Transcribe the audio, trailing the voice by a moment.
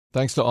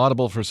Thanks to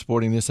Audible for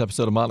supporting this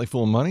episode of Motley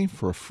Fool Money.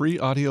 For a free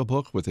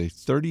audiobook with a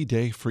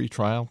 30-day free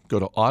trial, go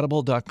to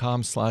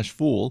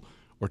audible.com/fool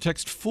or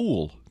text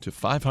FOOL to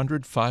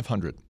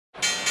 500-500.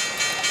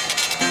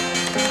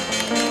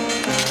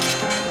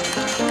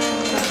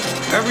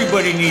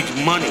 Everybody needs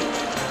money.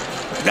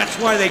 That's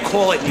why they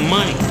call it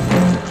money.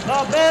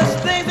 The best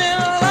things in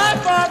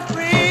life are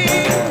free,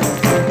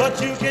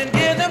 but you can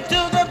give them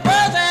to the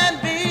birds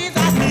and bees.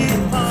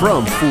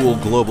 From Fool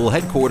Global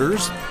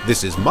Headquarters,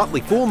 this is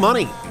Motley Fool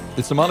Money.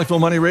 It's the Motley Fool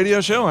Money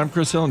radio show. I'm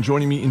Chris Hill, and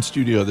joining me in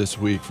studio this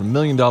week from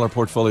Million Dollar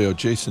Portfolio,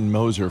 Jason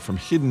Moser, from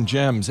Hidden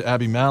Gems,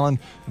 Abi Malin,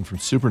 and from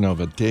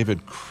Supernova,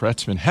 David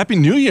Kretzmann. Happy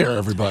New Year,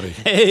 everybody.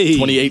 Hey!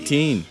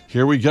 2018.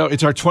 Here we go.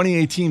 It's our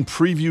 2018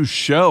 preview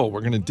show.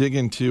 We're going to dig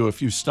into a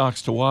few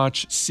stocks to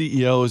watch,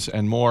 CEOs,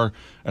 and more.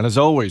 And as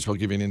always, we'll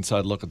give you an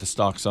inside look at the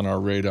stocks on our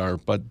radar.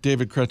 But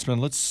David Kretzmann,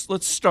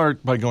 let's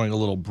start by going a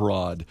little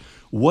broad.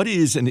 What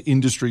is an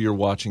industry you're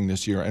watching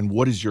this year, and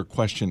what is your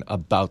question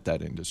about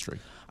that industry?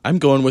 I'm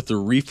going with the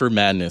reefer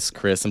madness,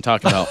 Chris. I'm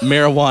talking about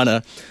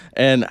marijuana.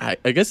 And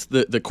I guess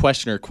the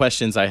question or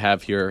questions I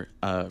have here,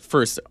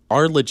 first,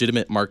 are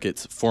legitimate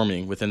markets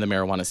forming within the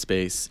marijuana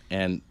space?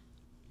 And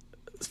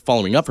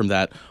following up from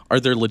that, are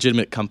there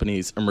legitimate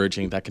companies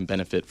emerging that can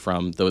benefit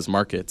from those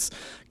markets?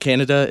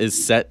 Canada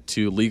is set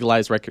to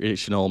legalize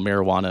recreational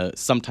marijuana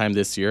sometime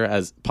this year,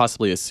 as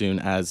possibly as soon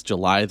as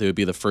July. They would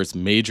be the first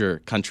major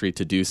country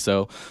to do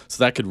so.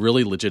 So that could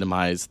really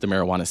legitimize the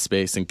marijuana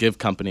space and give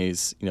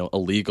companies, a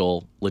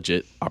legal,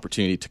 legit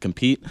opportunity to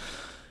compete.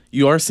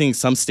 You are seeing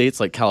some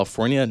states like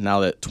California, now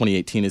that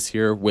 2018 is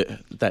here,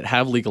 that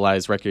have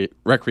legalized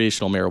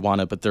recreational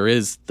marijuana, but there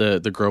is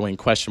the growing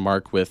question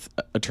mark with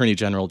Attorney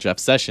General Jeff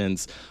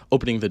Sessions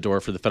opening the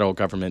door for the federal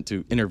government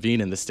to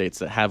intervene in the states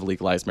that have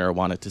legalized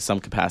marijuana to some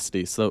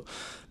capacity. So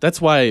that's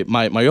why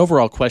my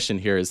overall question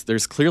here is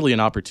there's clearly an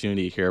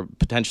opportunity here,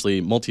 potentially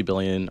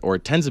multi-billion or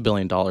tens of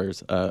billion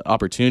dollars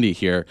opportunity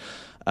here,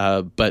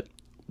 but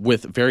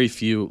with very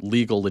few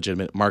legal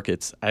legitimate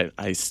markets,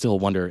 I still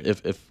wonder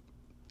if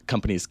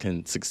companies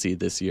can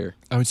succeed this year.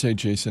 I would say,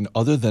 Jason,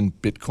 other than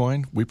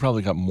Bitcoin, we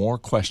probably got more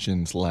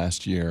questions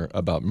last year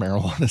about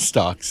marijuana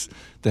stocks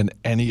than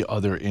any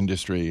other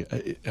industry.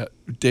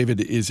 David,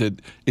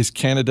 is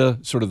Canada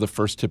sort of the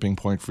first tipping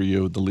point for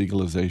you, the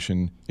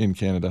legalization in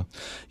Canada?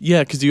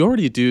 Yeah, because you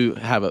already do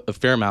have a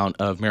fair amount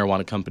of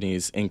marijuana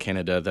companies in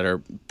Canada that are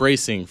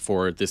bracing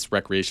for this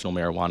recreational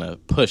marijuana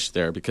push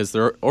there, because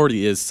there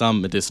already is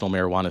some medicinal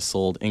marijuana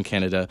sold in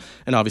Canada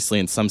and obviously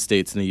in some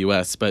states in the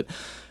U.S., but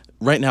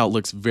right now, it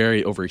looks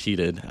very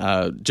overheated.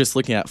 Just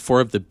looking at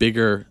 4 of the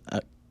bigger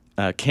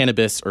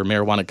cannabis or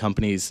marijuana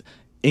companies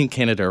in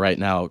Canada right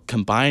now,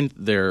 combined,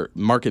 their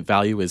market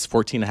value is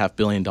 $14.5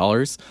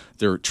 billion.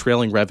 Their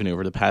trailing revenue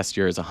over the past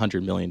year is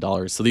 $100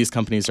 million. So these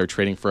companies are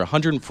trading for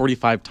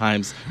 145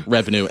 times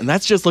revenue. And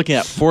that's just looking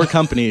at 4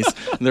 companies.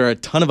 And there are a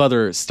ton of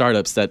other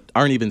startups that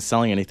aren't even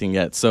selling anything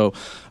yet. So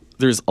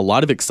there's a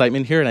lot of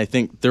excitement here, and I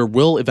think there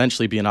will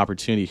eventually be an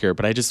opportunity here,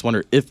 but I just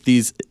wonder if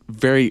these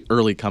very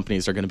early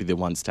companies are going to be the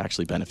ones to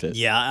actually benefit.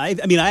 Yeah, I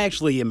mean, I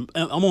actually I'm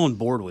on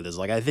board with this.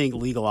 Like, I think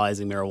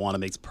legalizing marijuana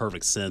makes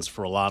perfect sense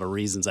for a lot of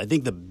reasons. I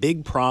think the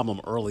big problem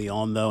early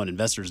on, though, and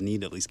investors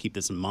need to at least keep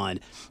this in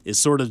mind, is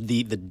sort of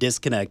the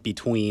disconnect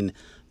between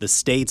the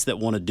states that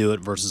want to do it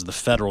versus the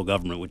federal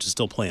government, which is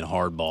still playing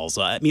hardball.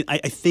 So, I mean, I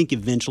think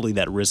eventually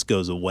that risk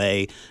goes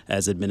away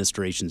as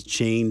administrations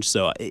change.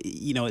 So,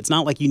 it's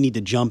not like you need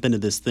to jump into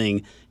this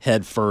thing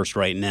head first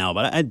right now.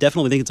 But I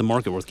definitely think it's a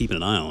market worth keeping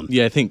an eye on.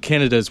 Yeah, I think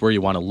Canada is where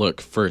you want to look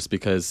first,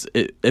 because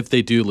if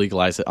they do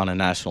legalize it on a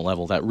national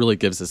level, that really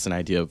gives us an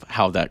idea of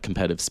how that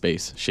competitive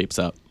space shapes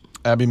up.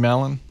 Abi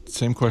Malin,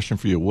 same question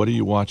for you. What are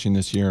you watching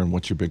this year, and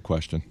what's your big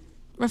question?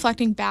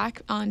 Reflecting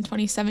back on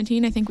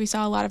 2017, I think we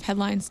saw a lot of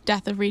headlines,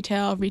 death of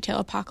retail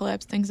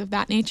apocalypse, things of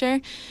that nature.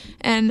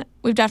 And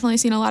we've definitely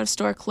seen a lot of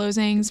store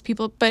closings,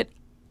 but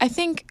I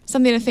think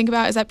something to think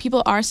about is that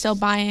people are still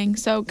buying.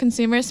 So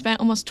consumers spent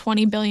almost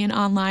 $20 billion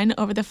online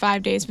over the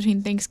 5 days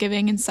between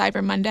Thanksgiving and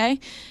Cyber Monday. And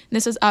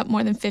this is up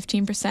more than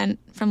 15%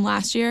 from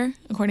last year,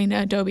 according to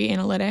Adobe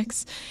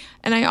Analytics.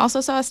 And I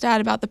also saw a stat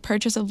about the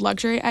purchase of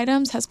luxury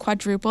items has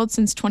quadrupled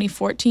since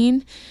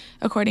 2014,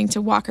 according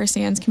to Walker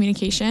Sands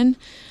Communication.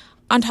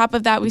 On top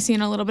of that, we've seen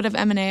a little bit of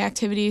M&A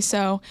activity.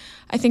 So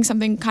I think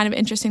something kind of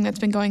interesting that's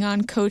been going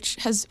on, Coach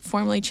has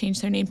formally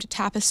changed their name to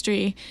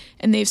Tapestry,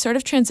 and they've sort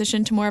of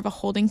transitioned to more of a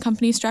holding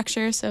company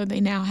structure. So they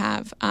now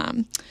have,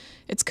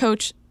 it's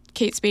Coach,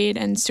 Kate Spade,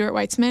 and Stuart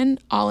Weitzman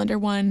all under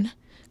one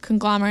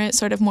conglomerate,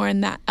 sort of more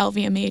in that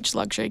LVMH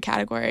luxury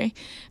category.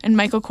 And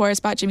Michael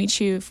Kors bought Jimmy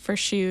Choo for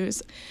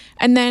shoes.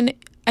 And then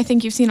I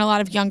think you've seen a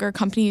lot of younger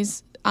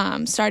companies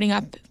starting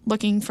up,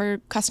 looking for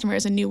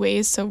customers in new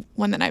ways. So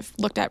one that I've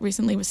looked at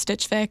recently was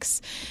Stitch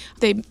Fix.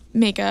 They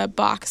make a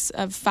box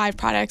of 5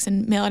 products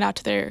and mail it out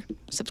to their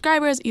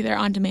subscribers, either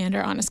on demand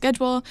or on a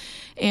schedule,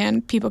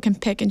 and people can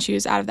pick and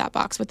choose out of that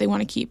box what they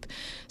want to keep.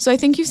 So I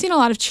think you've seen a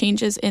lot of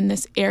changes in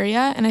this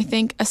area, and I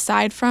think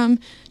aside from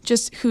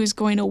just who's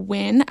going to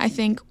win, I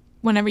think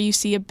whenever you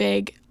see a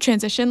big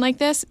transition like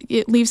this,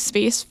 it leaves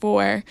space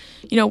for,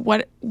 you know,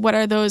 what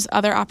are those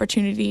other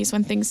opportunities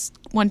when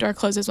one door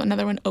closes, when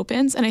another one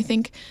opens. And I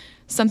think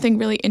something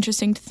really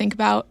interesting to think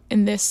about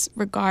in this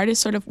regard is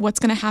sort of what's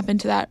going to happen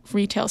to that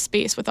retail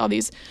space with all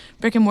these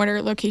brick and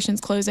mortar locations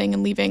closing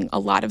and leaving a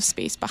lot of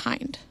space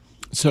behind.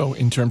 So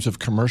in terms of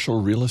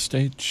commercial real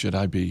estate, should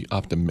I be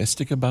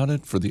optimistic about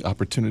it for the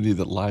opportunity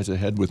that lies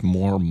ahead with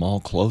more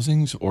mall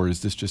closings, or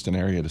is this just an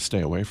area to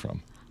stay away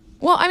from?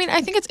 Well, I mean,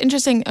 I think it's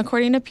interesting.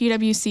 According to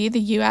PwC, the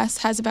U.S.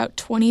 has about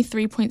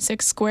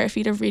 23.6 square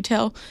feet of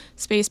retail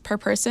space per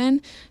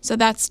person. So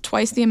that's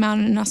twice the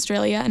amount in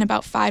Australia and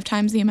about 5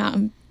 times the amount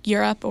in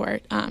Europe or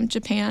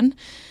Japan.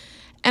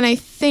 And I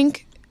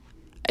think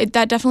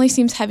that definitely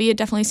seems heavy. It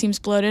definitely seems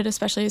bloated,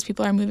 especially as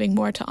people are moving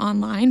more to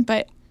online.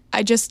 But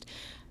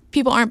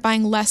people aren't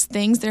buying less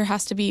things. There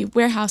has to be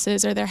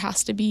warehouses, or there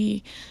has to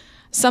be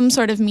some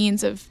sort of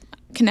means of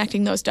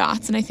connecting those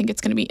dots. And I think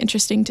it's going to be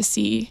interesting to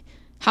see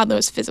how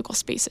those physical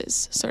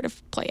spaces sort of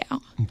play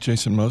out.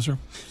 Jason Moser,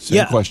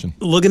 same question.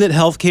 Looking at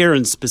healthcare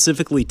and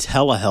specifically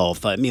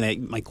telehealth, I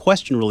mean, my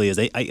question really is,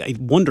 I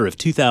wonder if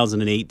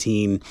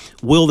 2018,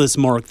 will this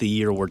mark the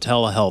year where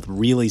telehealth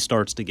really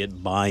starts to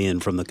get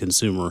buy-in from the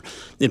consumer,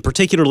 and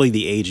particularly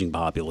the aging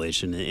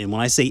population? And when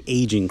I say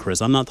aging,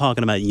 Chris, I'm not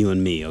talking about you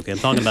and me, okay? I'm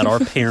talking about our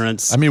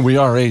parents. I mean, we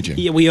are aging.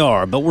 Yeah, we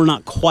are, but we're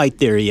not quite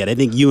there yet. I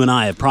think you and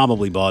I have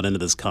probably bought into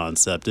this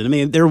concept. And I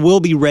mean, there will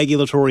be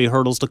regulatory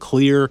hurdles to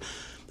clear.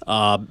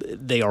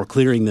 They are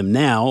clearing them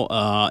now,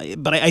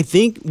 but I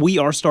think we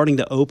are starting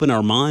to open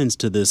our minds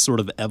to this sort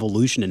of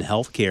evolution in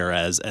healthcare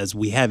as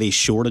we have a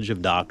shortage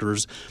of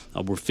doctors.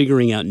 We're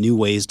figuring out new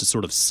ways to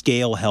sort of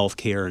scale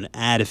healthcare and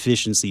add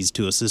efficiencies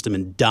to a system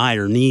in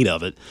dire need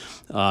of it.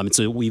 And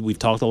so we've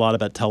talked a lot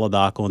about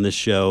Teladoc on this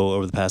show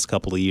over the past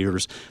couple of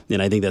years,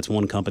 and I think that's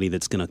one company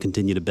that's going to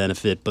continue to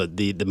benefit. But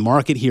the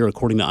market here,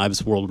 according to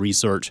IBIS World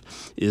Research,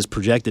 is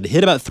projected to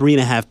hit about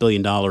 $3.5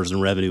 billion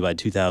in revenue by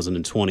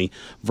 2020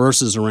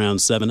 versus around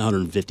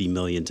 $750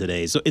 million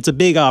today. So it's a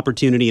big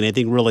opportunity, and I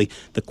think really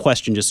the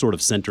question just sort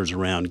of centers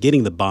around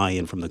getting the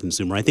buy-in from the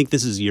consumer. I think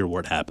this is a year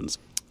where it happens.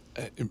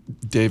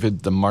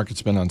 David, the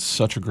market's been on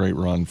such a great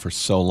run for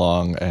so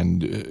long,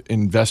 and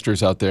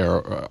investors out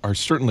there are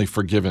certainly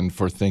forgiven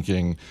for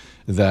thinking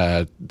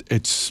that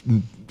it's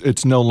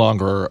no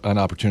longer an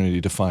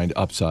opportunity to find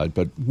upside,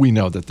 but we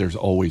know that there's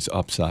always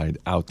upside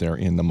out there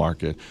in the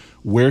market.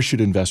 Where should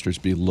investors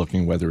be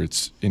looking, whether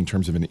it's in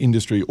terms of an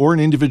industry or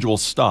an individual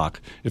stock,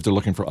 if they're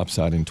looking for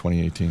upside in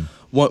 2018?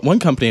 One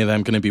company that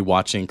I'm going to be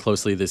watching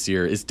closely this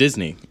year is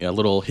Disney, a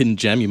little hidden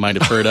gem you might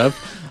have heard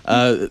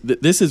of.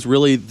 This is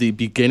really the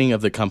beginning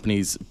of the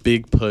company's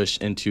big push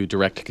into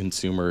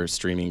direct-to-consumer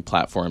streaming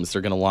platforms.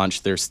 They're going to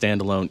launch their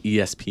standalone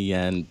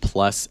ESPN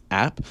Plus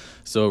app,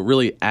 so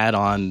really add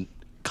on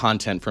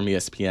content from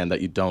ESPN that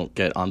you don't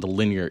get on the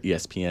linear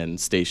ESPN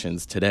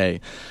stations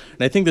today.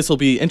 And I think this will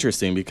be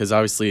interesting because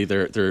obviously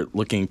they're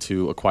looking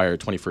to acquire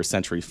 21st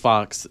Century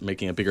Fox,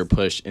 making a bigger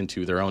push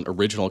into their own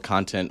original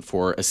content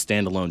for a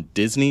standalone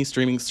Disney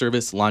streaming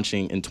service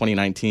launching in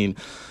 2019.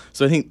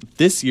 So I think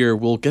this year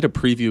we'll get a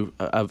preview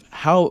of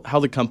how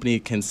the company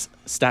can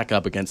stack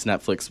up against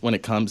Netflix when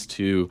it comes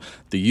to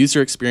the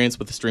user experience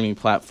with the streaming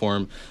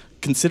platform,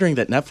 considering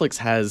that Netflix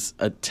has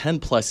a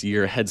 10-plus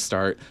year head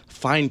start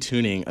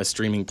fine-tuning a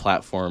streaming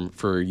platform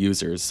for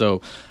users.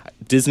 So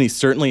Disney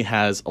certainly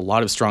has a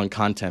lot of strong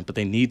content, but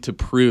they need to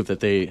prove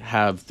that they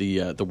have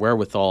the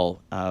wherewithal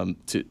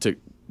to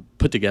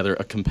put together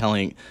a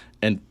compelling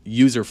and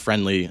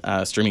user-friendly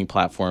streaming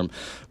platform.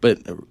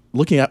 But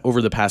looking at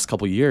over the past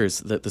couple of years,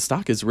 the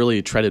stock has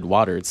really treaded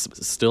water. It's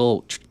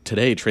still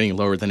today trading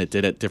lower than it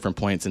did at different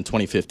points in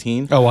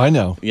 2015. Oh, I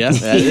know. Yeah,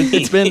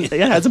 it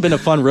hasn't been a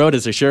fun road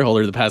as a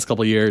shareholder the past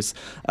couple of years.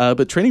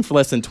 But trading for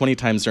less than 20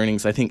 times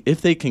earnings, I think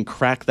if they can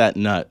crack that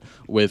nut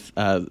with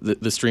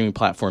the streaming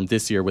platform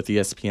this year with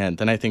ESPN,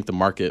 then I think the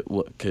market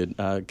could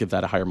give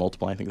that a higher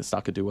multiple. I think the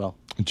stock could do well.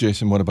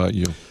 Jason, what about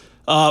you?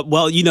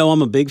 Well,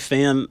 I'm a big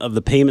fan of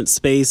the payment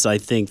space. I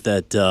think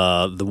that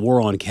the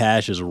war on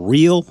cash is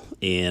real,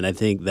 and I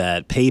think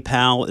that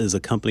PayPal is a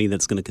company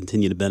that's going to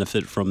continue to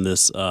benefit from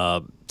this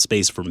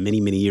space for many,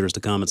 many years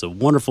to come. It's a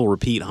wonderful,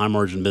 repeat,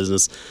 high-margin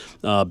business.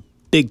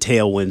 Big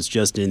tailwinds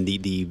just in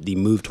the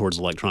move towards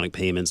electronic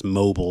payments,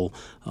 mobile,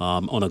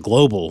 on a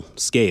global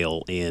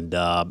scale. And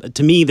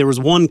to me, there was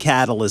one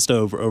catalyst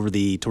towards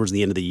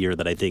the end of the year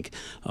that I think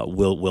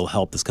will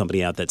help this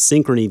company out. That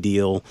Synchrony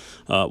deal,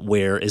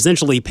 where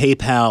essentially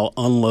PayPal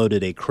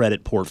unloaded a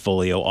credit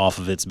portfolio off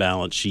of its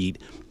balance sheet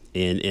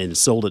and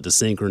sold it to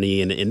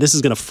Synchrony. And this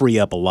is going to free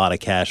up a lot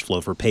of cash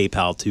flow for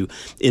PayPal to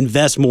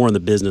invest more in the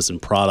business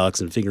and products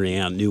and figuring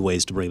out new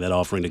ways to bring that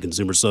offering to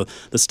consumers. So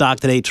the stock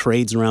today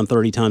trades around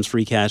 30 times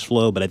free cash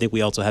flow, but I think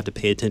we also have to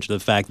pay attention to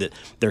the fact that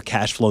their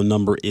cash flow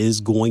number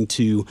is going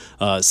to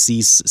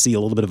see a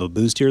little bit of a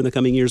boost here in the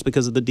coming years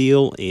because of the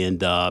deal.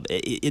 And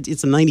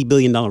it's a $90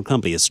 billion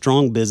company, a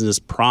strong business,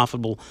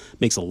 profitable,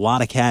 makes a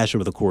lot of cash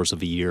over the course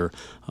of a year.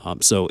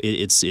 So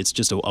it's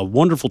just a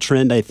wonderful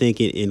trend, I think,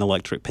 in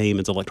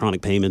electronic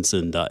electronic payments,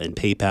 and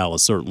PayPal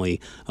is certainly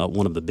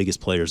one of the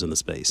biggest players in the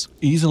space.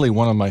 Easily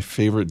one of my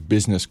favorite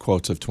business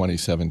quotes of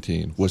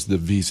 2017 was the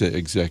Visa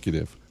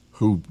executive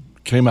who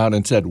came out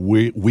and said,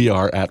 we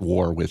are at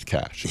war with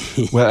cash.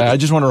 Well, I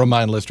just want to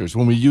remind listeners,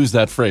 when we use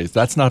that phrase,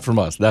 that's not from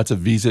us. That's a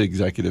Visa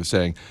executive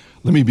saying,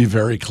 let me be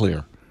very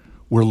clear.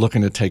 We're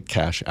looking to take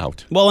cash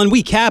out. Well, and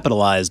we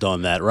capitalized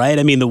on that, right?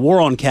 I mean, the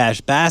war on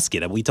cash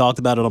basket, we talked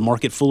about it on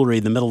Market Foolery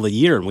in the middle of the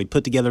year, and we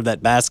put together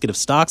that basket of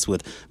stocks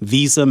with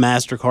Visa,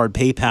 MasterCard,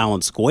 PayPal,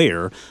 and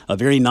Square, a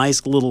very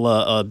nice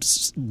little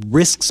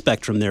risk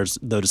spectrum there,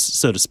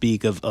 so to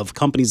speak, of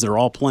companies that are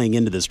all playing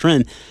into this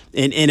trend.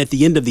 And at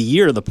the end of the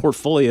year, the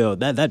portfolio,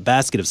 that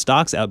basket of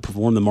stocks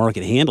outperformed the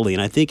market handily,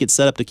 and I think it's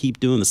set up to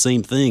keep doing the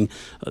same thing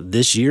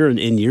this year and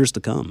in years to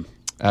come.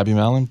 Abi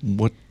Malin,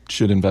 what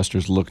should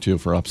investors look to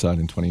for upside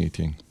in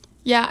 2018?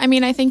 Yeah, I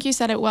mean, I think you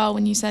said it well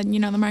when you said, the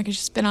market's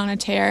just been on a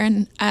tear.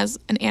 And as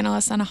an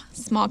analyst on a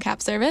small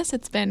cap service,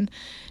 it's been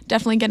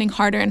definitely getting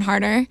harder and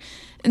harder.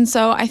 And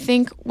so I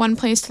think one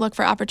place to look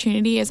for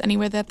opportunity is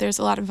anywhere that there's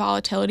a lot of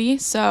volatility.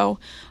 So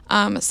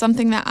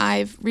something that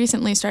I've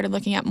recently started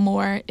looking at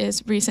more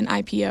is recent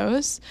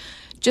IPOs.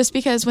 Just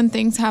because when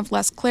things have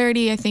less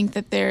clarity, I think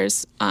that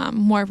there's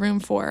more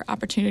room for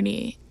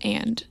opportunity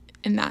and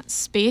in that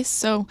space.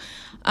 So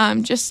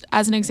just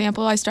as an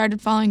example, I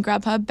started following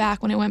Grubhub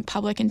back when it went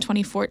public in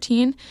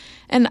 2014.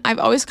 And I've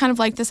always kind of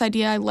liked this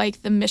idea. I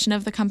like the mission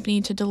of the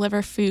company to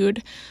deliver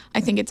food.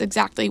 I think it's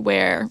exactly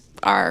where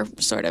our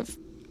sort of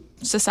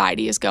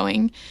society is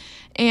going.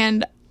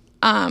 And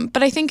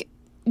but I think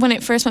when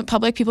it first went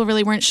public, people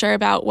really weren't sure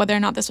about whether or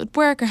not this would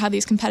work or how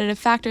these competitive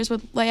factors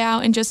would lay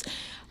out. And just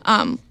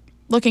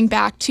looking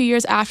back, 2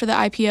 years after the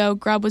IPO,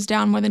 Grub was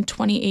down more than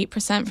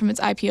 28% from its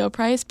IPO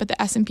price, but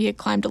the S&P had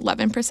climbed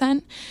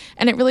 11%.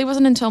 And it really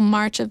wasn't until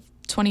March of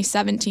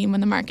 2017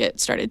 when the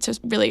market started to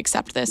really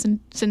accept this. And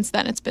since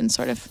then, it's been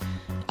sort of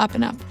up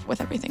and up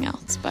with everything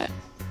else. But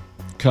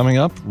coming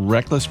up,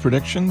 reckless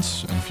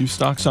predictions and a few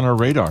stocks on our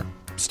radar.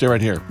 Stay right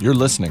here. You're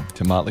listening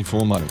to Motley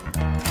Fool Money.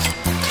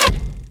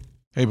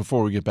 Hey,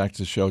 before we get back to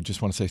the show,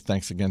 just want to say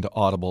thanks again to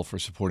Audible for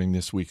supporting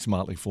this week's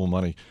Motley Fool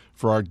Money.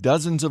 For our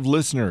dozens of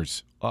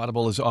listeners,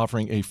 Audible is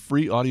offering a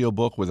free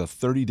audiobook with a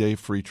 30-day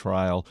free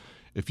trial.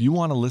 If you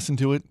want to listen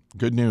to it,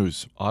 good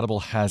news. Audible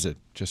has it.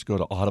 Just go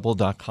to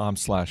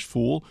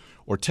audible.com/fool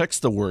or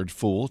text the word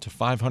fool to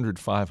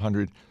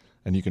 500-500,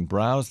 and you can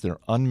browse their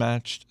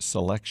unmatched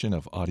selection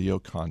of audio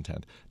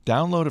content.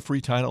 Download a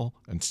free title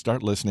and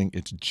start listening.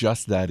 It's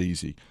just that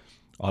easy.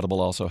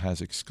 Audible also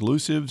has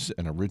exclusives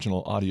and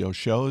original audio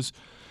shows.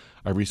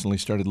 I recently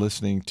started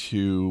listening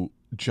to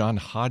John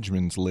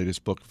Hodgman's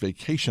latest book,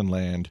 Vacation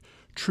Land,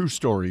 True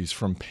Stories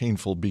from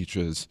Painful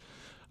Beaches,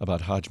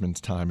 about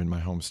Hodgman's time in my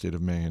home state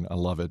of Maine. I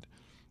love it.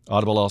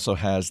 Audible also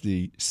has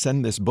the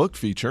Send This Book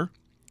feature,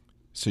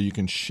 so you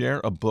can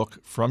share a book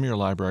from your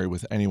library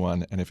with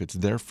anyone, and if it's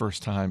their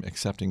first time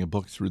accepting a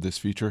book through this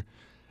feature,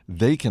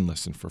 they can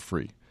listen for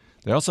free.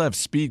 They also have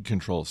speed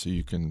control, so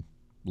you can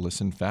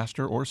listen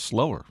faster or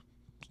slower.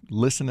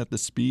 Listen at the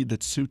speed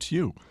that suits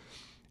you.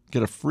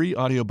 Get a free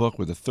audiobook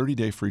with a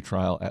 30-day free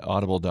trial at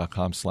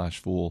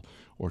audible.com/fool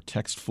or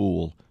text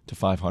FOOL to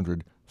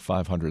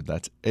 500-500.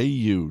 That's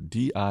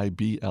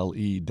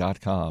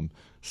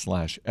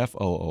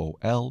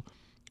audible.com/FOOL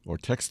or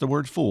text the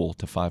word FOOL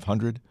to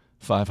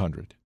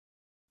 500-500.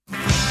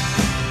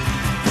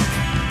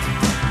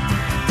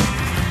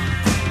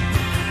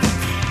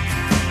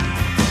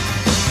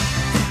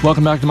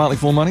 Welcome back to Motley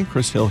Fool Money.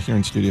 Chris Hill here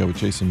in studio with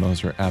Jason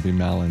Moser, Abi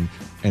Malin,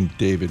 and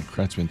David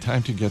Kretzmann.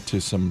 Time to get to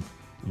some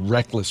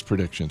reckless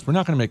predictions. We're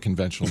not going to make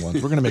conventional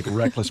ones. We're going to make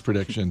reckless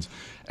predictions.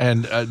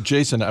 And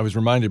Jason, I was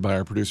reminded by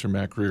our producer,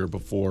 Matt Greer,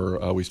 before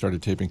we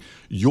started taping,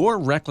 your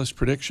reckless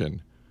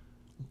prediction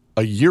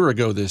a year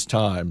ago this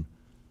time,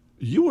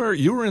 you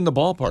were in the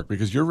ballpark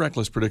because your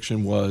reckless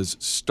prediction was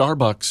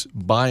Starbucks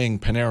buying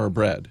Panera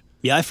Bread.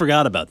 Yeah, I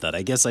forgot about that.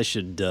 I guess I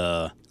should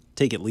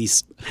take at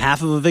least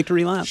half of a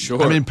victory lap.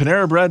 Sure. I mean,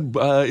 Panera Bread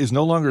is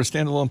no longer a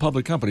standalone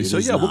public company. So,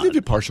 yeah, we'll give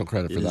you partial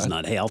credit for that. It is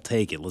not. Hey, I'll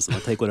take it. Listen,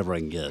 I'll take whatever I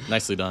can get.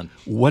 Nicely done.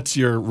 What's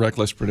your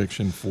reckless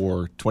prediction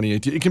for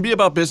 2018? It can be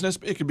about business.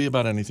 It can be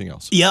about anything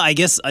else. Yeah, I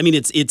guess. I mean,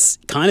 it's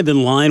kind of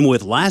in line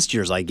with last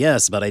year's, I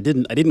guess, but I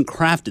didn't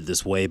craft it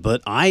this way.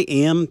 But I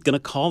am going to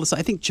call this.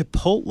 I think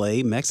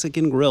Chipotle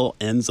Mexican Grill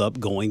ends up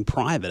going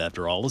private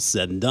after all is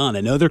said and done.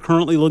 I know they're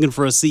currently looking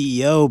for a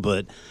CEO,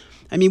 but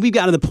I mean, we've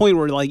gotten to the point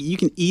where, like, you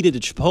can eat at a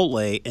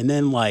Chipotle and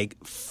then, like,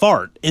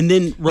 fart and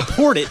then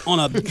report it on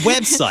a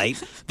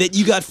website that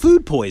you got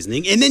food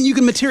poisoning, and then you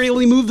can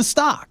materially move the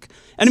stock.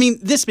 And, I mean,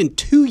 this has been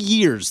 2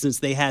 years since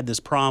they had this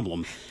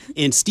problem,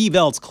 and Steve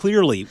Eltz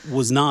clearly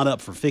was not up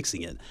for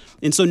fixing it.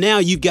 And so now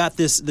you've got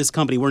this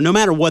company where no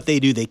matter what they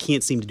do, they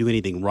can't seem to do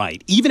anything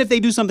right, even if they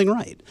do something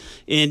right.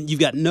 And you've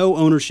got no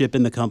ownership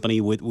in the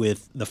company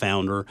with the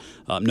founder,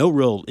 no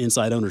real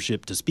inside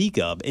ownership to speak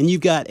of, and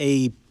you've got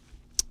a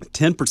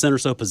 10% or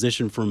so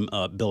position from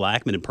Bill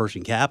Ackman and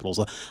Pershing Capital.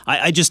 So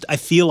I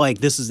feel like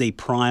this is a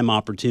prime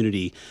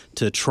opportunity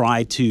to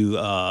try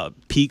to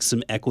pique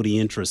some equity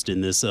interest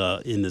in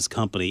this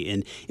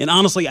company. And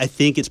honestly, I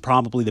think it's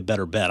probably the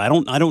better bet. I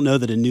don't know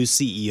that a new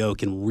CEO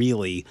can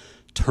really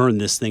turn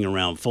this thing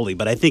around fully,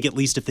 but I think at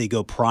least if they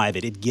go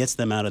private, it gets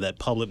them out of that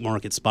public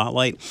market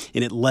spotlight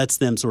and it lets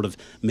them sort of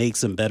make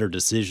some better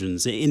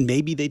decisions. And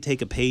maybe they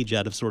take a page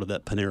out of sort of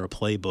that Panera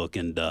playbook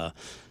and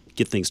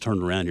get things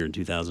turned around here in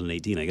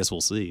 2018. I guess we'll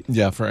see.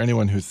 Yeah, for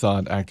anyone who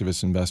thought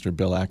activist investor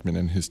Bill Ackman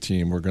and his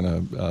team were going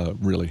to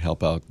really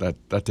help out, that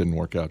didn't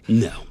work out.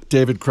 No.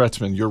 David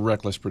Kretzmann, your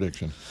reckless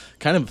prediction.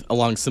 Kind of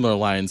along similar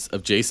lines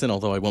of Jason,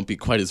 although I won't be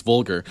quite as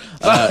vulgar.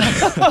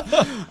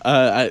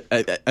 I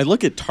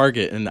look at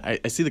Target, and I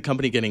see the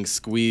company getting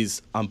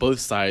squeezed on both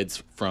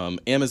sides from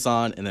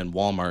Amazon and then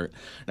Walmart.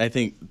 And I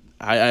think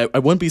I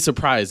wouldn't be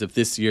surprised if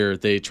this year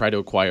they try to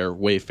acquire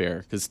Wayfair,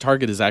 because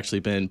Target has actually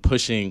been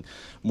pushing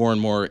more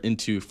and more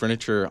into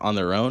furniture on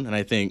their own. And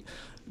I think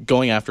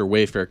going after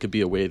Wayfair could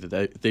be a way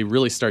that they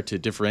really start to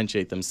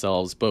differentiate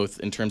themselves, both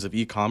in terms of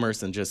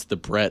e-commerce and just the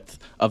breadth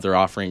of their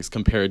offerings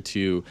compared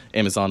to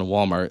Amazon and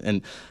Walmart.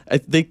 And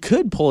they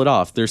could pull it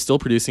off. They're still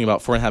producing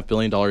about $4.5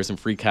 billion in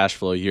free cash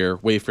flow a year.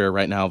 Wayfair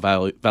right now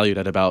valued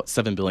at about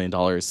 $7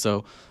 billion.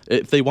 So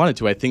if they wanted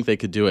to, I think they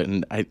could do it.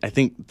 And I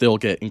think they'll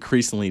get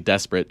increasingly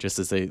desperate just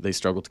as they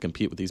struggle to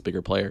compete with these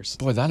bigger players.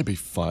 Boy, that'd be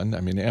fun.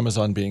 I mean,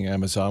 Amazon being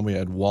Amazon, we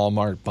had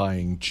Walmart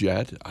buying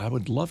Jet. I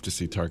would love to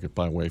see Target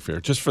buy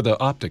Wayfair, just for the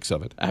optics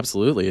of it.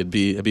 Absolutely. It'd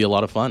be a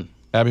lot of fun.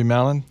 Abi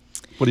Malin,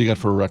 what do you got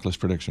for a reckless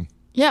prediction?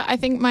 Yeah, I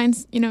think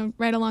mine's,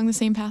 right along the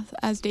same path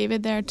as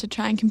David there to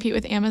try and compete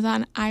with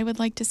Amazon. I would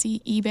like to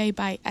see eBay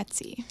buy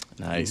Etsy.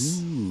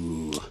 Nice.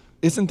 Ooh.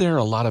 Isn't there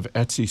a lot of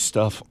Etsy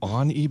stuff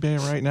on eBay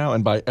right now?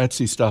 And by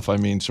Etsy stuff, I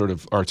mean sort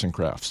of arts and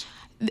crafts.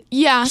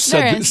 Yeah,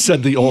 there is.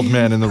 Said the old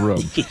man in the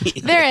room.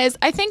 There is.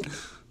 I think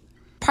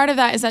part of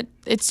that is that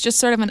it's just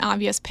sort of an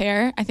obvious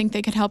pair. I think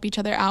they could help each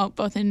other out,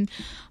 both in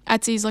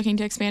Etsy's looking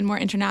to expand more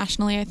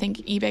internationally. I think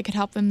eBay could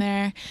help them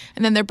there.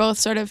 And then they're both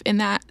sort of in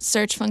that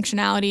search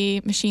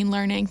functionality, machine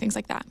learning, things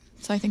like that.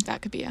 So I think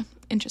that could be an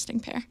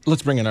interesting pair.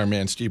 Let's bring in our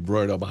man, Steve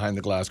Broido, behind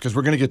the glass, because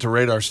we're going to get to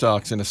radar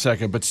stocks in a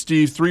second. But,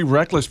 Steve, 3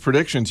 reckless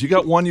predictions. You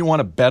got one you want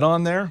to bet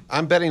on there?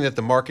 I'm betting that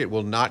the market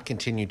will not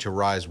continue to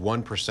rise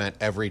 1%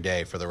 every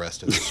day for the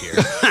rest of this year.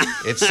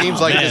 It seems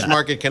like this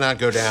market cannot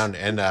go down,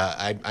 and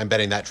I'm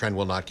betting that trend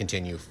will not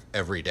continue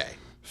every day.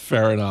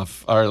 Fair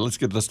enough. All right, let's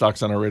get the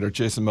stocks on our radar.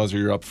 Jason Moser,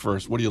 you're up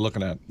first. What are you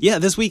looking at? Yeah,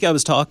 this week I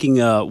was talking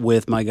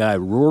with my guy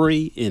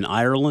Rory in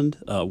Ireland,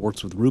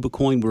 works with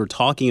Rubicoin. We were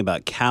talking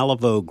about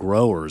Calavo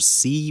Growers,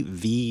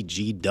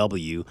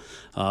 CVGW,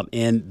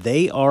 and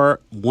they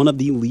are one of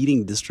the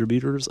leading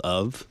distributors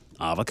of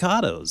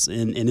avocados.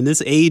 And in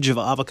this age of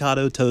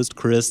avocado toast,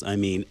 Chris, I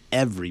mean,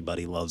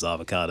 everybody loves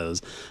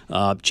avocados.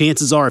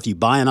 Chances are if you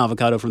buy an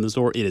avocado from the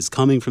store, it is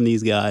coming from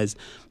these guys.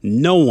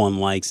 No one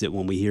likes it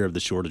when we hear of the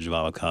shortage of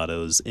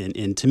avocados.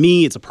 And to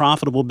me, it's a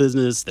profitable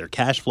business. They're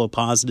cash flow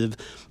positive.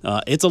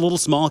 It's a little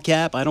small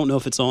cap. I don't know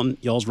if it's on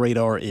y'all's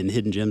radar in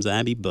Hidden Gems,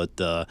 Abby,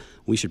 but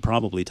we should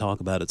probably talk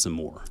about it some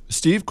more.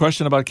 Steve,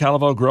 question about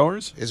Calavo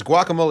Growers? Is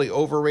guacamole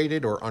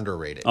overrated or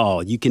underrated?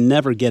 Oh, you can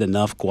never get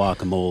enough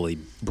guacamole,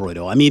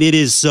 Broido. I mean, it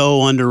is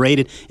so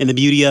underrated. And the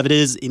beauty of it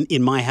is,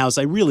 in my house,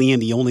 I really am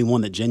the only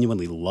one that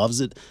genuinely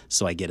loves it,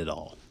 so I get it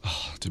all.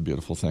 Oh, it's a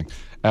beautiful thing.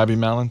 Abby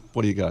Malin,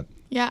 what do you got?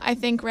 Yeah, I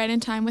think right in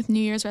time with New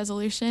Year's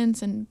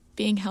resolutions and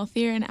being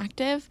healthier and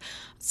active.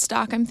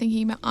 Stock I'm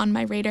thinking about on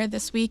my radar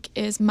this week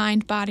is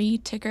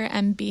MindBody, ticker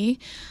MB.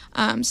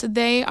 So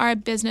they are a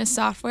business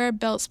software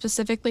built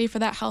specifically for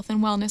that health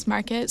and wellness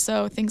market.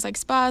 So things like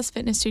spas,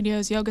 fitness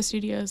studios, yoga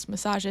studios,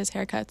 massages,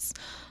 haircuts,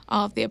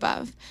 all of the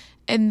above.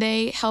 And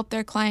they help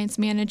their clients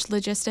manage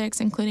logistics,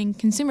 including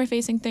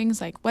consumer-facing things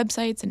like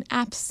websites and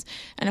apps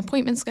and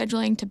appointment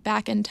scheduling to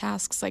back-end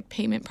tasks like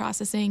payment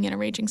processing and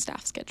arranging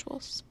staff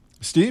schedules.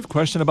 Steve,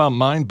 question about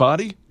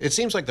MindBody? It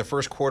seems like the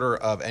first quarter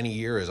of any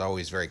year is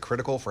always very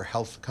critical for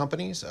health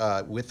companies.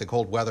 With the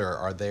cold weather,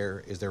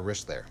 is there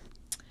risk there?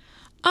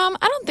 I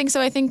don't think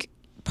so. I think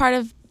part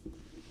of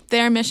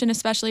their mission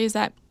especially is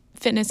that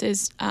fitness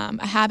is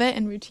a habit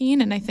and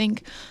routine. And I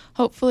think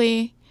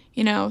hopefully,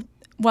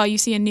 while you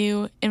see a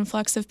new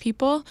influx of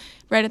people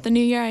right at the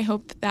new year, I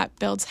hope that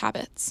builds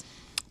habits.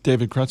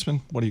 David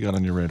Kretzmann, what do you got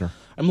on your radar?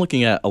 I'm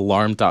looking at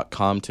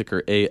Alarm.com,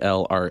 ticker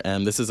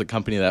ALRM. This is a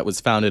company that was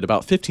founded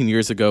about 15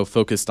 years ago,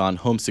 focused on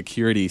home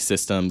security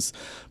systems,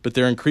 but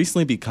they're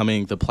increasingly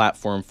becoming the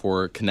platform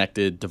for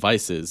connected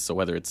devices. So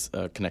whether it's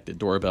a connected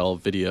doorbell,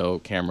 video,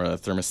 camera,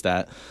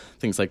 thermostat,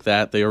 things like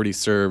that. They already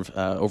serve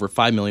over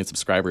 5 million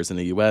subscribers in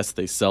the U.S.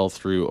 They sell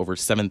through over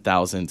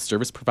 7,000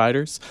 service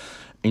providers.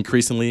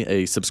 Increasingly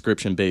a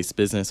subscription-based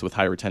business with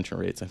high retention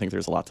rates. I think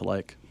there's a lot to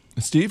like.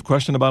 Steve,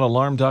 question about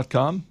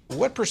alarm.com.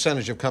 What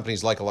percentage of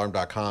companies like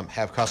Alarm.com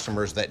have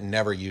customers that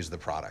never use the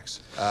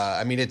products?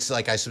 I mean, it's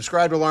like I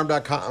subscribe to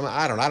Alarm.com.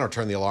 I don't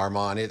turn the alarm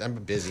on. I'm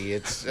busy.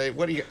 It's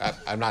what do you?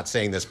 I'm not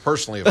saying this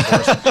personally, of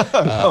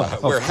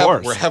course.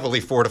 We're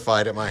heavily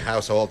fortified at my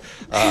household.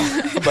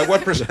 But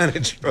what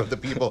percentage of the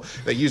people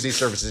that use these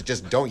services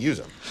just don't use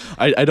them?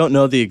 I don't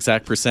know the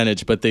exact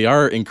percentage, but they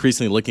are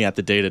increasingly looking at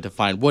the data to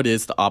find what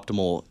is the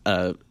optimal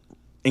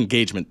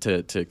engagement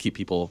to keep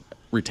people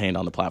retained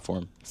on the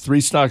platform. 3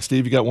 stocks,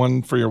 Steve. You got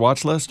one for your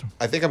watch list?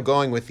 I think I'm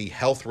going with the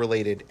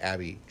health-related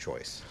Abi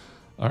choice.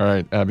 All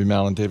right, Abi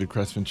Malin, David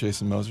Kretzmann,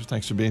 Jason Moser,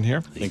 thanks for being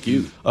here. Thank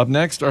you. Up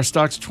next, our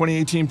Stocks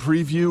 2018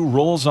 preview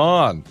rolls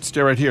on.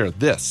 Stay right here.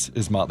 This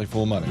is Motley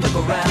Fool Money.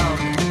 Look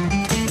around,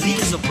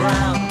 leaves are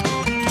brown,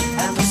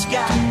 and the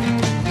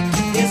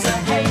sky is a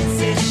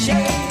hazy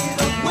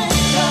shade of winter.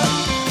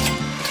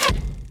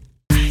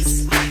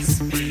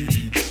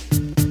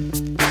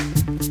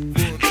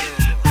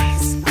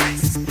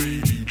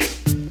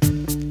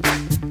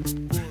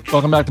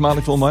 Welcome back to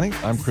Motley Fool Money.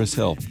 I'm Chris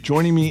Hill.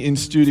 Joining me in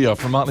studio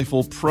from Motley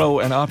Fool Pro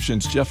and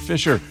Options, Jeff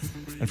Fischer,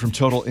 and from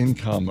Total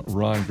Income,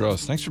 Ron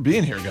Gross. Thanks for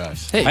being here,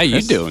 guys. Hey, how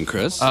you doing,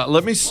 Chris?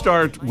 Let me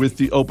start with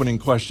the opening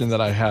question that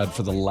I had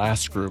for the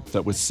last group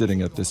that was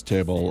sitting at this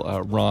table.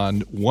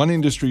 Ron, one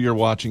industry you're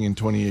watching in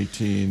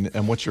 2018,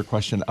 and what's your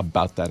question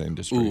about that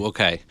industry? Ooh,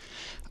 okay.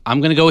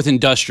 I'm going to go with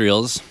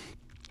industrials.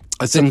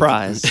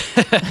 Surprise.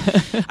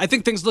 I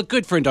think things look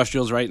good for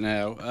industrials right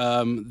now.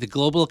 The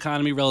global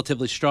economy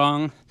relatively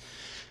strong.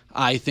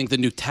 I think the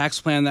new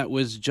tax plan that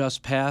was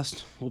just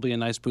passed will be a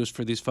nice boost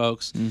for these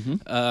folks.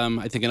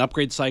 I think an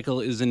upgrade cycle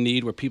is in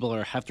need where people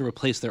have to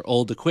replace their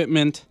old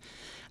equipment.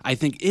 I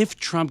think if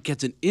Trump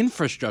gets an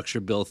infrastructure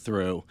bill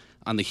through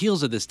on the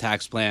heels of this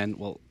tax plan,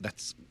 well,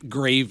 that's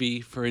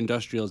gravy for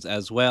industrials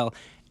as well.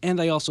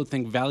 And I also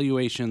think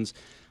valuations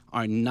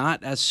are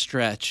not as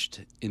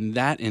stretched in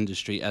that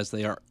industry as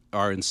they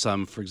are in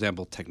some, for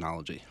example,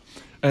 technology.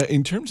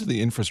 In terms of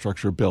the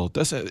infrastructure bill,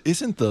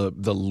 isn't the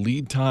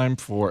lead time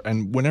for,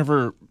 and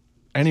whenever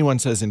anyone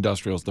says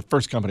industrials, the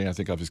first company I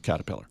think of is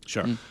Caterpillar.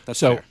 Sure, that's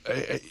so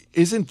fair.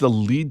 Isn't the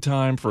lead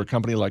time for a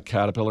company like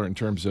Caterpillar in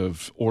terms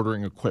of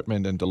ordering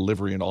equipment and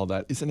delivery and all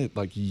that, isn't it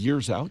like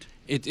years out?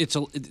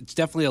 It's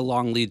definitely a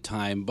long lead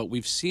time, but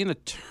we've seen a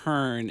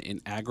turn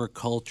in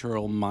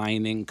agricultural,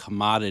 mining,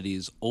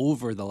 commodities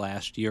over the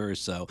last year or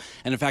so.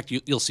 And in fact,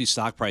 you'll see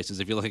stock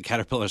prices. If you look at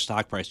Caterpillar's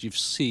stock price, you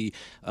see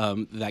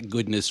that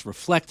goodness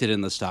reflected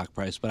in the stock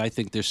price. But I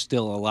think there's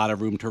still a lot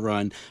of room to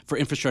run for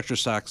infrastructure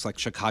stocks like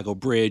Chicago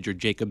Bridge or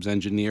Jacobs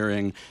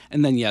Engineering.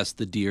 And then, yes,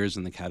 the Deeres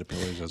and the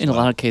Caterpillars as well. In a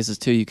lot of cases,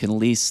 too, you can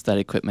lease that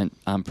equipment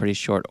on pretty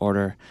short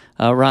order.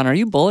 Ron, are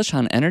you bullish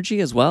on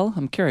energy as well?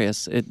 I'm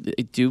curious.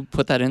 Do you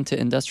put that into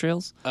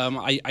industrials?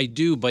 I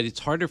do, but it's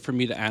harder for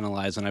me to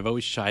analyze, and I've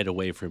always shied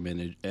away from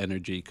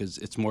energy because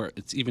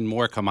it's even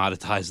more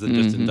commoditized than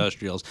just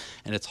industrials,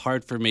 and it's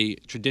hard for me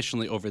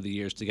traditionally over the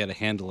years to get a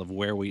handle of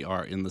where we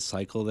are in the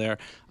cycle there.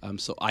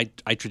 So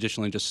I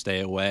traditionally just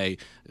stay away.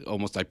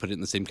 Almost I put it in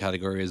the same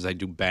category as I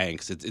do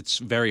banks. It's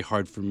very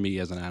hard for me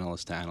as an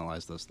analyst to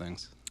analyze those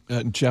things.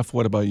 Jeff,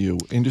 what about you?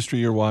 Industry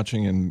you're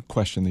watching and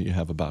question that you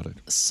have about it?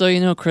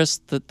 So, Chris,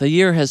 the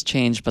year has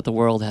changed, but the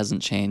world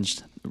hasn't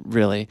changed,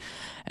 really.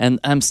 And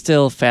I'm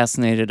still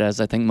fascinated, as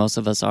I think most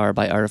of us are,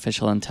 by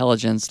artificial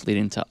intelligence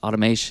leading to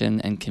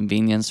automation and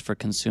convenience for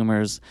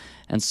consumers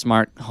and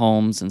smart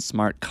homes and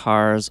smart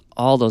cars,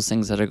 all those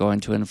things that are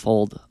going to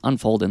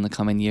unfold in the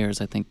coming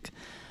years. I think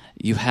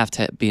you have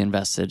to be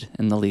invested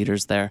in the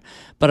leaders there.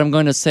 But I'm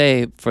going to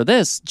say for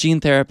this, gene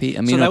therapy,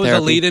 immunotherapy. So that was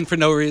a lead-in for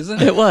no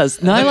reason? It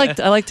was. No, I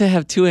like to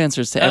have two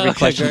answers to every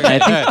question.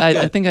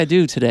 I think I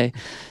do today.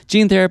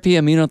 Gene therapy,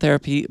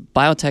 immunotherapy,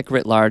 biotech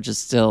writ large is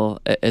still,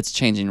 it's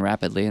changing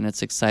rapidly and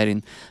it's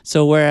exciting.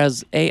 So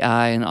whereas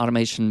AI and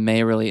automation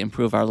may really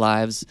improve our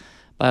lives,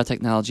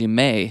 biotechnology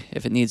may,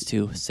 if it needs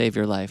to, save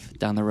your life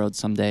down the road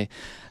someday.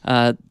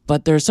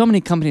 But there are so many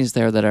companies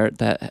there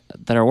that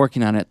are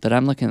working on it that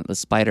I'm looking at the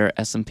Spider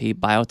S&P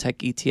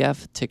Biotech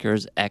ETF,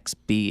 ticker's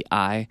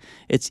XBI.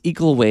 It's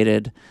equal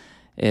weighted.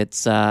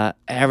 Its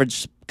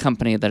average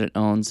company that it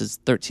owns is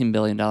 $13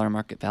 billion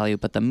market value,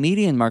 but the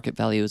median market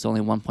value is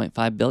only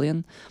 $1.5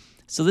 billion.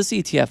 So this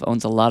ETF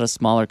owns a lot of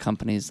smaller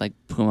companies like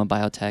Puma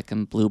Biotech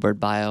and Bluebird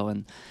Bio,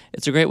 and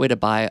it's a great way to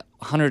buy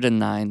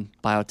 109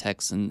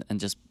 biotechs and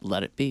just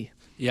let it be.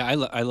 Yeah,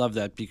 I love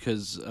that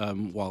because,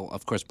 while,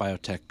 of course,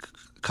 biotech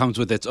comes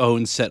with its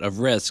own set of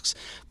risks,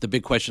 the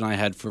big question I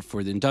had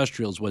for the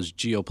industrials was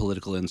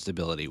geopolitical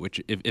instability,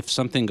 which if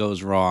something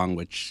goes wrong,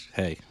 which,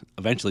 hey,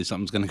 eventually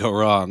something's going to go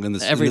wrong in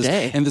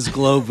this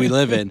globe we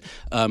live in,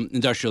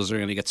 industrials are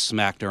going to get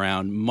smacked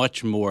around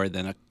much more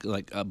than a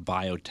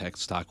biotech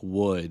stock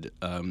would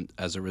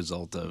as a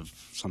result of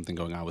something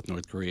going on with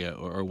North Korea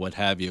or what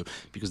have you,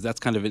 because that's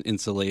kind of an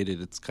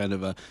insulated, it's kind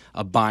of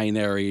a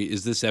binary,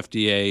 is this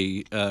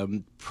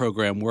FDA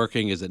program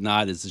working? Is it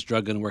not? Is this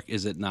drug going to work?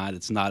 Is it not?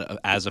 It's not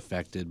as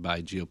affected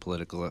by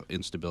geopolitical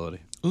instability.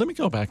 Let me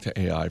go back to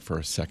AI for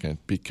a second,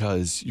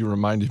 because you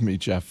reminded me,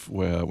 Jeff,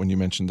 when you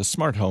mentioned the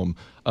smart home,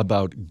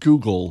 about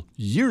Google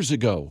years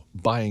ago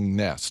buying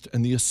Nest.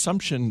 And the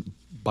assumption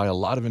by a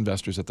lot of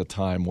investors at the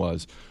time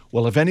was,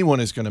 well, if anyone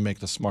is going to make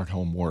the smart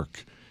home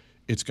work,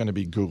 it's going to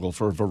be Google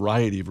for a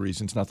variety of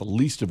reasons, not the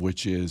least of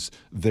which is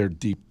their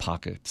deep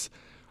pockets.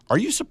 Are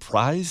you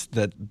surprised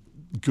that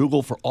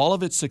Google, for all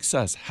of its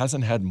success,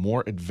 hasn't had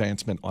more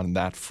advancement on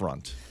that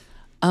front?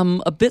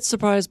 I'm a bit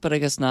surprised, but I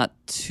guess not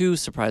too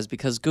surprised,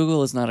 because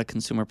Google is not a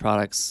consumer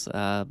products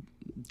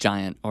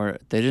giant, or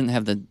they didn't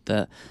have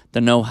the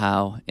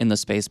know-how in the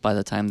space by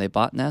the time they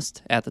bought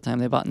Nest, at the time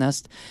they bought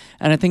Nest.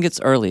 And I think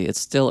it's early. It's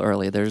still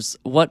early. There's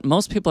what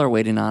most people are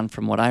waiting on,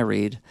 from what I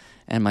read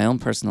and my own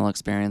personal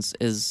experience,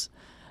 is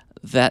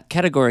that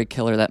category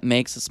killer that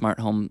makes a smart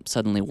home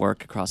suddenly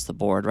work across the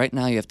board. Right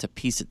now you have to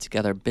piece it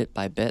together bit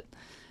by bit.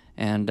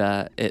 And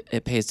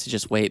it pays to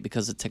just wait,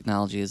 because the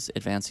technology is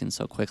advancing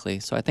so quickly.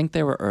 So I think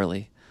they were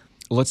early.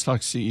 Let's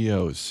talk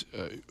CEOs.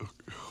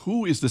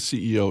 Who is the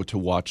CEO to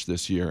watch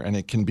this year? And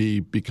it can be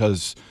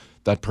because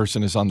that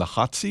person is on the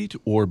hot seat,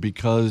 or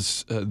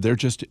because they're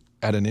just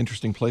at an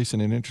interesting place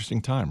and an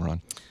interesting time,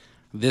 Ron.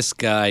 This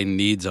guy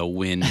needs a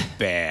win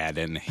bad,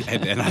 and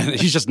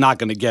he's just not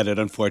going to get it,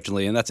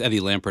 unfortunately. And that's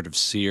Eddie Lampert of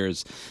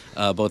Sears,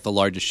 both the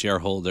largest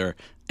shareholder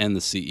and the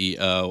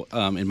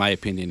CEO. In my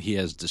opinion, he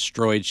has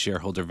destroyed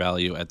shareholder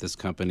value at this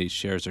company.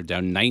 Shares are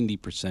down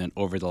 90%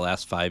 over the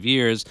last 5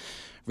 years.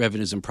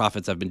 Revenues and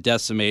profits have been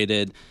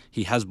decimated.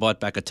 He has bought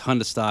back a ton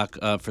of stock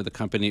for the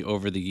company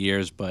over the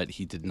years, but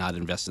he did not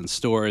invest in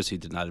stores. He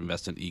did not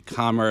invest in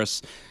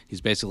e-commerce. He's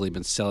basically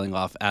been selling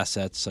off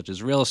assets such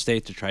as real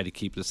estate to try to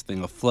keep this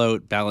thing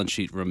afloat. Balance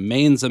sheet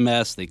remains a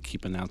mess. They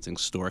keep announcing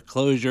store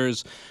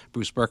closures.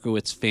 Bruce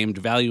Berkowitz, famed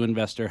value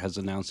investor, has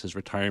announced his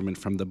retirement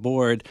from the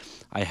board.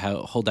 I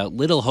hold out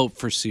little hope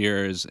for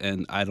Sears,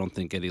 and I don't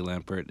think Eddie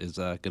Lampert is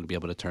going to be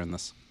able to turn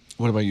this.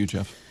 What about you,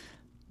 Jeff?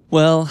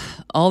 Well,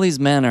 all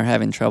these men are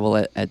having trouble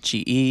at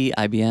GE,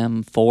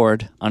 IBM,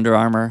 Ford, Under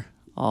Armour,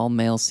 all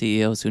male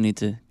CEOs who need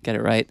to get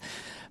it right.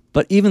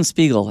 But even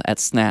Spiegel at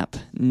Snap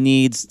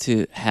needs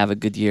to have a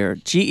good year.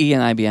 GE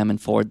and IBM and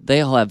Ford,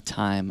 they all have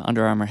time.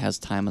 Under Armour has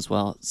time as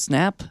well.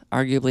 Snap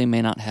arguably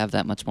may not have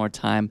that much more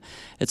time.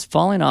 It's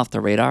falling off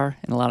the radar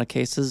in a lot of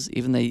cases.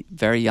 Even the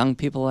very young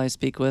people I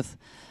speak with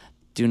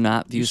do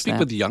not view Snap. You speak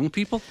with young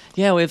people?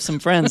 Yeah, we have some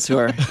friends who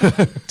are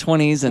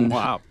 20s and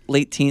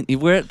late teens.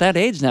 We're at that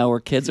age now where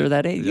kids are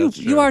that age.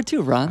 You are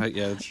too, Ron.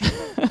 Yeah, that's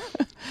true.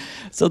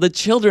 So the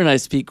children I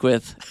speak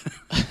with,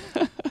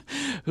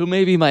 who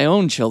may be my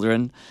own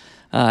children,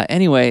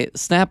 anyway,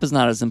 Snap is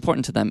not as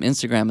important to them.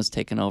 Instagram has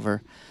taken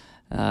over,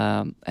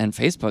 and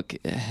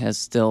Facebook has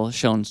still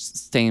shown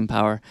staying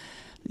power.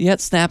 Yet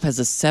Snap has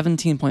a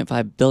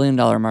 $17.5 billion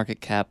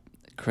market cap,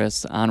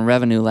 Chris, on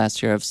revenue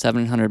last year of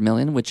 $700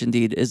 million, which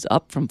indeed is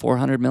up from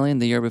 $400 million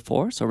the year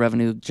before. So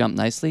revenue jumped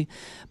nicely,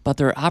 but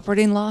their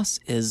operating loss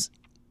is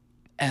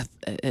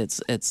it's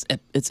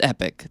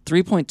epic.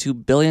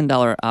 $3.2 billion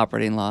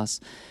operating loss,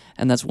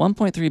 and that's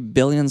 $1.3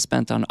 billion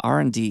spent on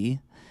R&D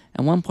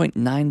and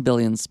 $1.9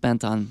 billion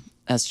spent on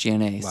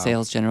SG&A,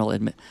 sales, general,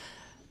 admin.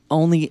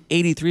 Only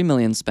 $83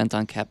 million spent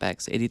on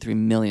CapEx. $83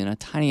 million, a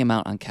tiny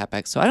amount on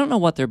CapEx. So I don't know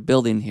what they're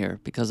building here,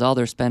 because all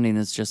their spending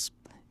is just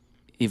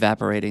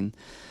evaporating.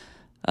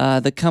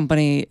 The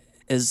company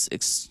is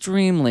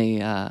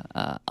extremely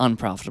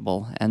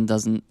unprofitable and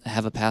doesn't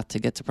have a path to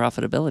get to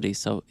profitability,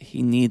 so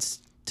he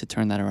needs to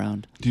turn that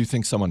around. Do you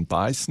think someone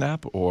buys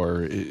Snap,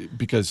 or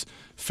because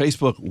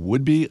Facebook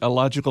would be a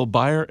logical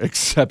buyer,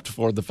 except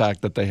for the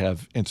fact that they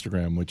have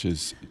Instagram, which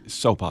is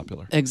so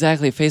popular?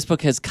 Exactly.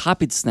 Facebook has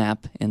copied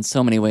Snap in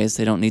so many ways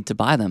they don't need to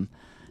buy them.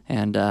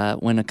 And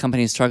when a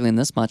company is struggling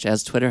this much,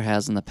 as Twitter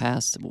has in the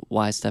past,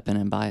 why step in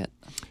and buy it?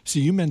 So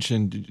you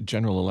mentioned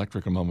General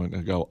Electric a moment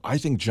ago. I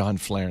think John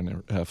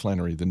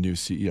Flannery, the new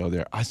CEO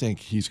there, I think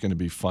he's going to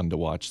be fun to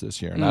watch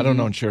this year. And I don't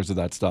own shares of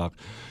that stock,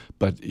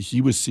 but he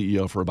was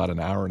CEO for about an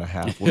hour and a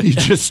half when he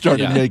just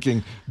started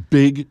making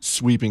big,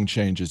 sweeping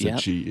changes at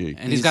GE.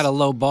 And he's got a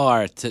low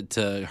bar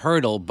to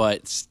hurdle,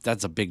 but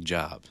that's a big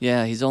job.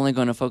 Yeah, he's only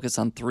going to focus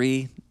on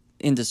 3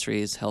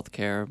 industries: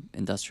 healthcare,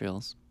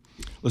 industrials.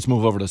 Let's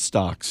move over to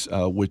stocks,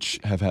 which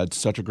have had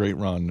such a great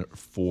run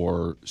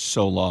for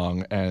so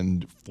long,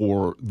 and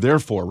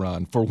therefore,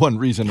 Ron, for one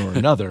reason or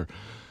another,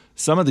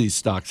 some of these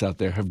stocks out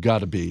there have got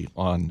to be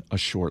on a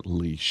short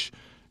leash.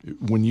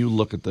 When you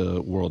look at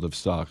the world of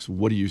stocks,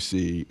 what do you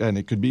see? And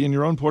it could be in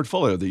your own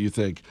portfolio that you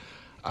think,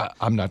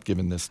 I'm not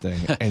giving this thing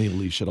any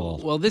leash at all.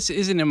 Well, this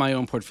isn't in my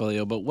own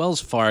portfolio, but Wells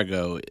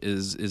Fargo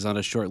is on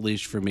a short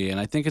leash for me, and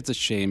I think it's a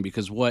shame,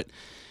 because what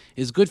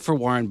is good for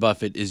Warren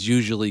Buffett is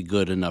usually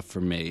good enough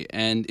for me.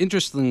 And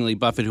interestingly,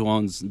 Buffett, who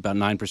owns about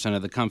 9%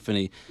 of the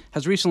company,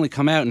 has recently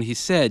come out and he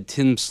said,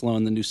 Tim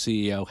Sloan, the new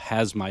CEO,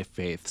 has my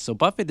faith. So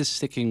Buffett is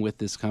sticking with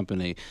this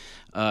company,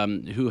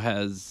 who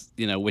has,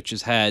 which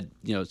has had,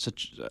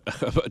 such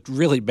a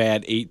really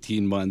bad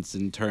 18 months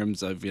in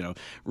terms of,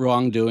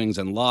 wrongdoings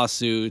and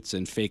lawsuits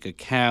and fake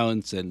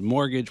accounts and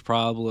mortgage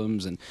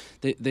problems. And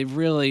they've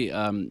really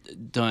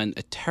done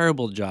a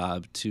terrible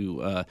job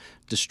to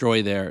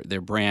destroy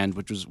their brand,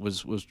 which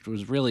was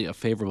really a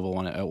favorable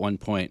one at one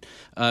point.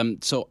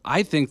 So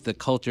I think the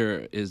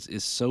culture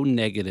is so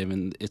negative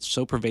and it's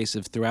so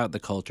pervasive throughout the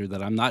culture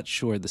that I'm not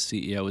sure the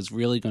CEO is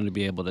really going to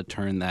be able to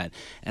turn that.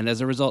 And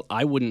as a result,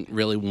 I wouldn't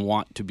really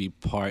want to be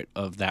part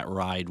of that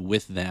ride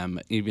with them,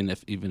 even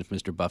if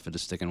Mr. Buffett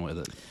is sticking with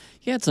it.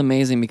 Yeah, it's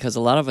amazing because a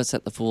lot of us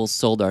at The Fool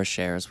sold our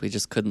shares. We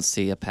just couldn't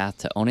see a path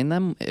to owning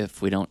them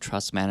if we don't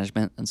trust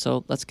management. And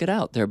so let's get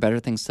out. There are better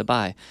things to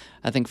buy.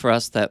 I think for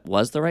us that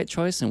was the right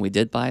choice, and we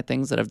did buy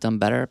things that have done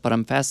better. But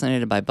I'm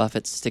fascinated by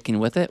Buffett sticking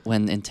with it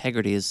when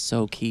integrity is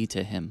so key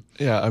to him.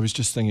 Yeah, I was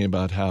just thinking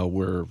about how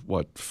we're,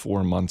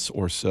 4 months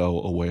or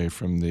so away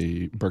from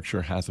the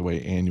Berkshire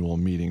Hathaway annual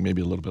meeting,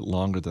 maybe a little bit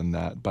longer than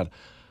that. But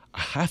I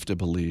have to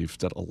believe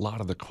that a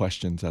lot of the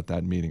questions at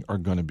that meeting are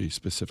going to be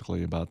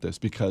specifically about this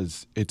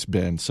because it's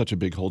been such a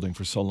big holding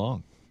for so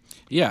long.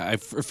 Yeah,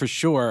 for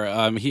sure.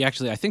 I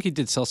think he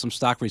did sell some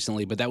stock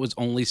recently, but that was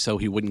only so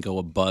he wouldn't go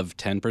above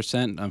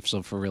 10%.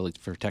 So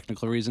for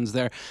technical reasons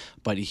there,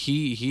 but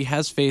he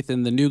has faith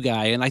in the new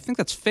guy, and I think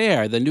that's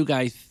fair. The new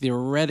guy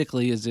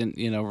theoretically isn't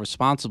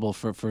responsible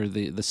for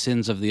the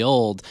sins of the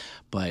old,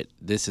 but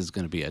this is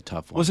going to be a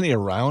tough one. Wasn't he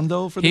around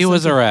though? He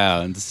was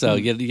around, so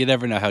you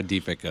never know how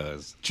deep it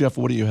goes. Jeff,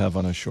 what do you have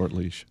on a short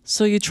leash?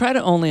 So you try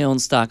to only own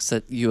stocks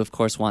that you, of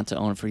course, want to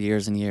own for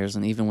years and years,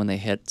 and even when they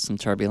hit some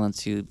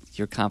turbulence,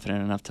 you're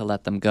confident enough to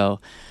let them go.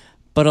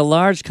 But a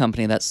large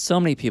company that so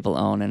many people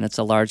own, and it's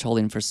a large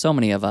holding for so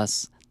many of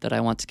us, that I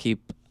want to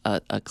keep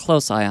a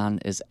close eye on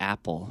is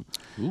Apple.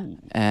 Ooh.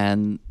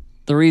 And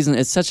the reason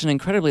it's such an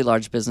incredibly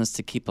large business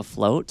to keep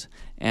afloat,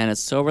 and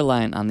it's so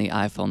reliant on the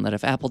iPhone that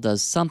if Apple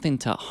does something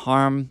to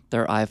harm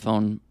their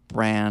iPhone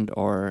brand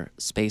or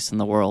space in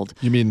the world.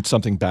 You mean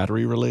something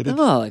battery related?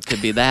 Well, it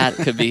could be that.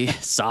 It could be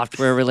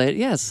software related.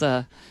 Yes,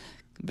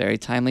 very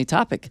timely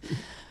topic.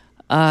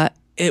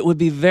 It would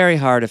be very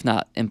hard, if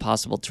not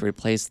impossible, to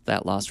replace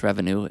that lost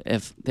revenue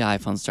if the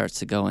iPhone starts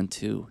to go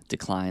into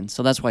decline.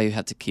 So that's why you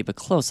have to keep a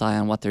close eye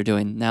on what they're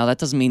doing. Now, that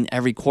doesn't mean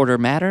every quarter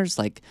matters.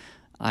 Like,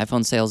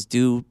 iPhone sales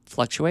do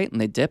fluctuate and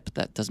they dip.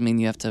 That doesn't mean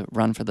you have to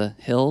run for the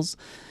hills.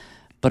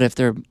 But if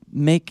they're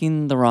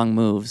making the wrong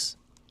moves,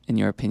 in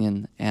your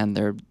opinion, and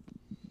they're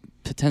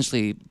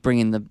potentially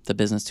bringing the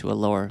business to a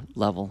lower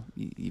level,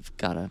 you've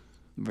got to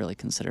really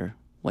consider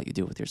what you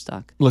do with your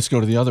stock. Let's go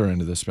to the other end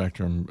of the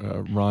spectrum.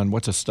 Ron,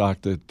 what's a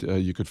stock that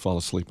you could fall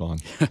asleep on?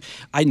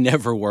 I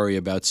never worry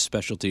about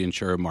specialty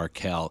insurer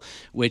Markel,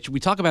 which we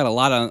talk about a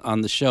lot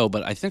on the show,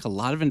 but I think a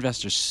lot of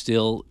investors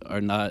still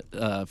are not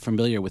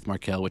familiar with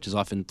Markel, which is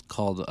often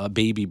called a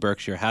baby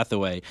Berkshire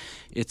Hathaway.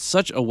 It's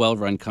such a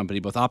well-run company,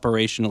 both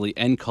operationally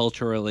and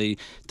culturally.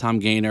 Tom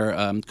Gaynor,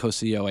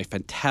 co-CEO, a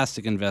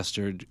fantastic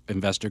investor,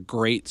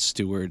 great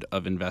steward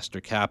of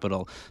investor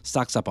capital.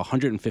 Stock's up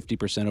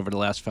 150% over the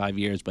last 5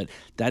 years, but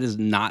that is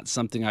not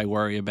something I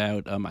worry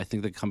about. I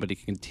think the company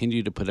can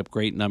continue to put up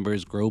great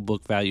numbers, grow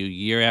book value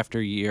year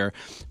after year,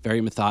 very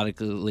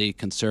methodically,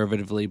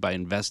 conservatively by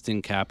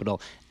investing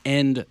capital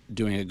and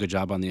doing a good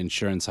job on the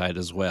insurance side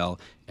as well.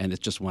 And it's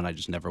just one I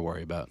just never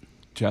worry about.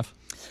 Jeff?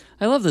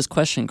 I love this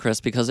question, Chris,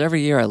 because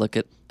every year I look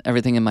at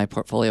everything in my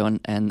portfolio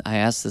and I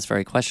ask this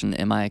very question: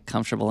 am I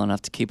comfortable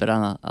enough to keep it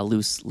on a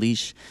loose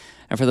leash?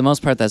 And for the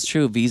most part, that's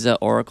true. Visa,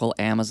 Oracle,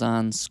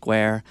 Amazon,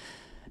 Square.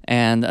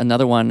 And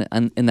another one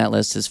in that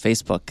list is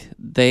Facebook.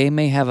 They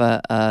may have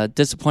a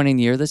disappointing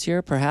year this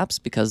year, perhaps,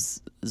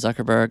 because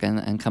Zuckerberg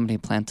and company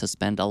plan to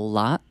spend a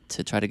lot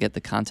to try to get the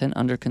content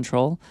under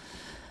control.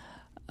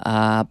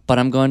 But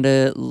I'm going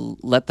to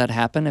let that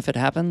happen if it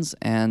happens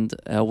and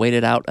wait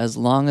it out as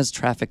long as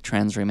traffic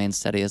trends remain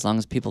steady, as long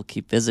as people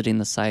keep visiting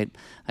the site.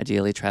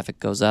 Ideally, traffic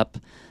goes up.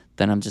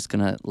 Then I'm just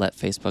going to let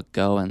Facebook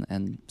go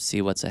and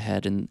see what's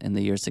ahead in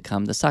the years to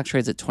come. The stock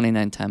trades at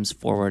 29 times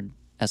forward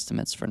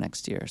estimates for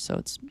next year, so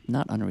it's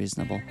not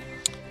unreasonable.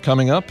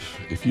 Coming up,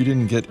 if you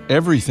didn't get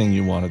everything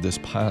you wanted this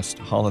past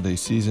holiday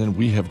season,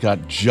 we have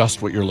got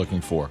just what you're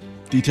looking for.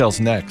 Details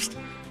next.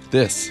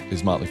 This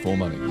is Motley Fool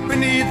Money.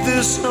 Beneath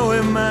this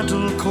snowy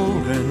mantle,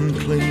 cold and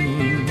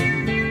clean,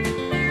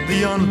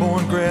 the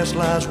unborn grass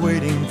lies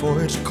waiting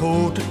for its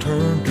coat to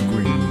turn to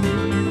green.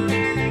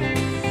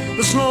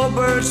 The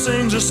snowbird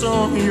sings a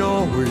song he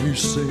always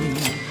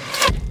sings.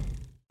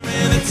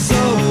 And it's so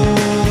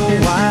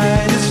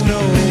white as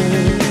snow.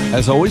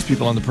 As always,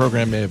 people on the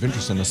program may have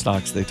interest in the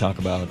stocks they talk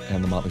about,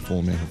 and the Motley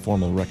Fool may have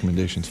formal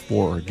recommendations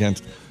for or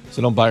against.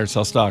 So don't buy or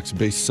sell stocks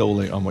based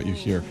solely on what you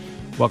hear.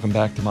 Welcome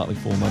back to Motley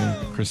Fool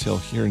Money. Chris Hill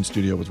here in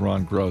studio with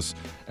Ron Gross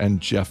and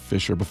Jeff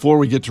Fischer. Before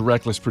we get to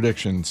reckless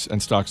predictions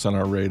and stocks on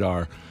our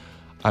radar,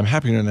 I'm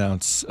happy to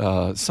announce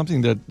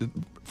something that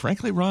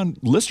frankly, Ron,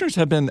 listeners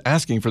have been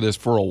asking for this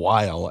for a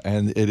while,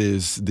 and it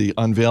is the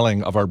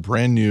unveiling of our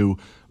brand new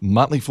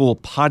Motley Fool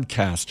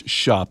podcast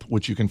shop,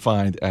 which you can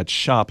find at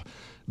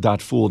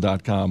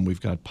shop.fool.com.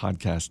 We've got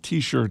podcast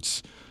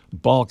T-shirts,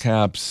 ball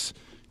caps,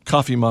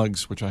 coffee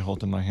mugs, which I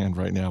hold in my hand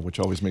right now, which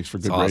always makes for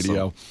good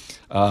radio.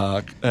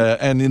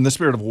 And in the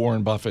spirit of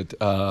Warren Buffett,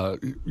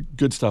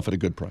 good stuff at a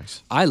good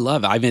price. I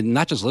love it. I mean,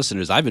 not just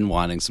listeners. I've been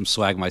wanting some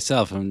swag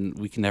myself, and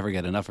we can never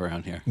get enough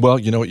around here. Well,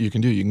 you know what you can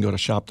do? You can go to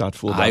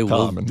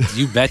shop.fool.com and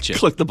you betcha.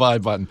 click the buy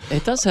button.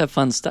 It does have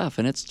fun stuff,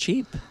 and it's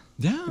cheap.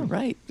 Yeah.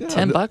 Right. Yeah.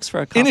 $10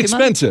 for a coffee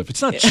Inexpensive.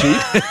 It's not cheap.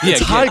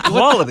 It's high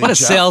quality. What a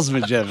Jeff.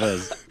 salesman Jeff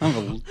is.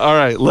 All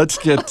right, let's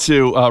get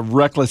to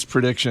reckless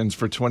predictions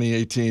for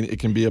 2018. It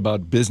can be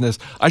about business.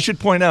 I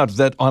should point out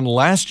that on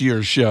last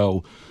year's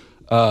show,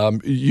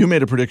 you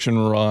made a prediction,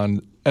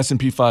 Ron,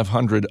 S&P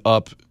 500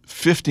 up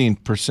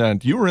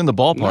 15%. You were in the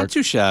ballpark. Not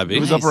too shabby. It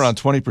was up around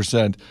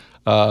 20%.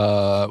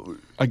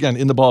 Again,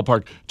 in the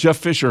ballpark. Jeff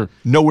Fischer,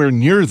 nowhere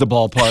near the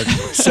ballpark,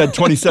 said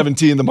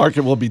 2017 the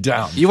market will be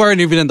down. You weren't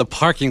even in the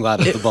parking lot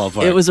of the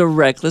ballpark. It was a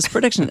reckless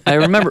prediction. I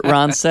remember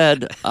Ron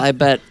said, I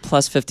bet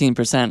plus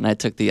 15%, and I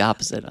took the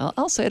opposite.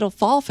 I'll say it'll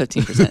fall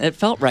 15%. It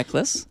felt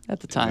reckless at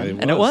the time,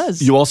 and it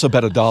was. You also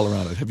bet $1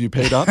 on it. Have you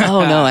paid up?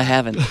 Oh, no, I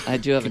haven't. I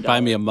do have a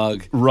Buy me a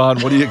mug. Ron,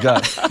 what do you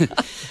got?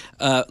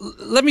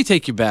 Let me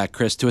take you back,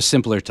 Chris, to a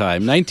simpler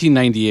time,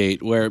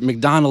 1998, where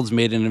McDonald's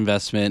made an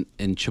investment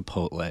in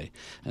Chipotle.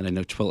 And I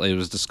know Chipotle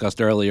was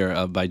discussed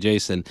earlier by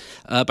Jason.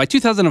 By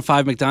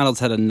 2005, McDonald's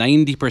had a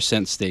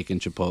 90% stake in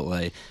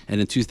Chipotle.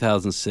 And in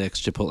 2006,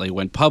 Chipotle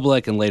went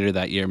public. And later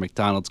that year,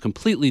 McDonald's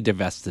completely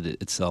divested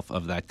itself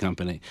of that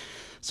company.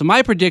 So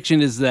my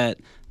prediction is that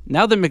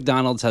now that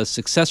McDonald's has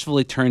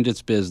successfully turned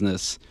its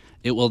business,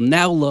 it will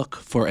now look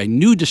for a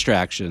new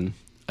distraction,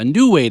 a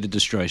new way to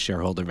destroy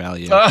shareholder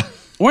value,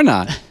 or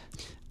not,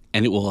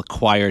 and it will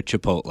acquire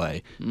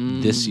Chipotle.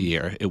 This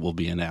year, it will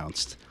be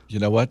announced. You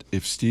know what?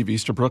 If Steve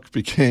Easterbrook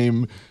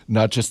became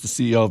not just the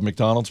CEO of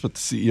McDonald's, but the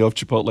CEO of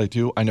Chipotle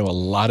too, I know a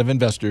lot of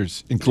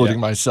investors,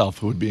 including myself,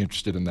 who would be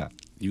interested in that.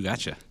 You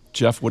gotcha.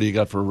 Jeff, what do you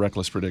got for a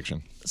reckless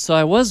prediction? So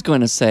I was going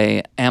to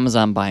say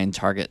Amazon buying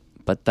Target,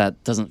 but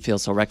that doesn't feel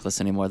so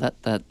reckless anymore.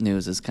 That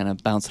news is kind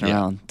of bouncing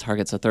around.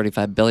 Target's a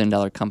 $35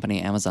 billion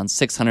company. Amazon's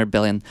 $600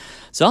 billion.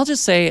 So I'll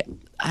just say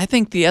I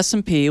think the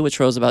S&P, which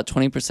rose about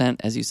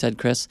 20%, as you said,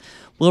 Chris,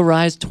 will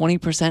rise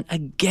 20%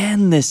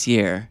 again this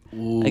year.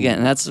 Ooh.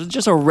 Again, that's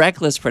just a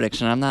reckless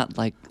prediction. I'm not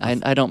like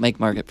I don't make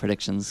market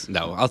predictions.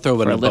 No, I'll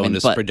throw in a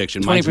bonus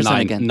prediction. Mine's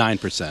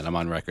 9%. I'm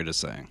on record as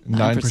saying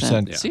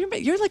 9%. Yeah. So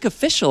you're like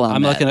official on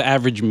I'm that. like an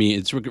average mean.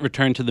 It's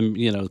return to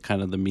the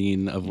kind of the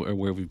mean of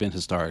where we've been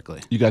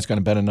historically. You guys going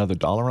to bet another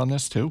 $1 on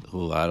this too?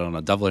 Ooh, I don't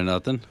know. Double or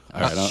nothing.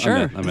 All right,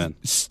 sure. I'm in.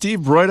 Steve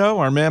Broido,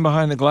 our man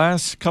behind the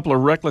glass. A couple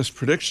of reckless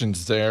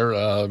predictions there.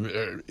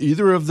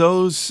 Either of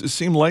those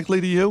seem likely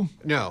to you?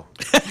 No.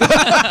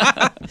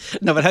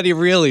 No, but how do you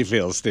really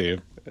feel,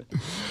 Steve?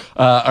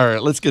 All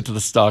right, let's get to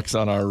the stocks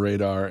on our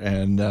radar,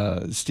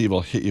 and Steve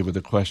will hit you with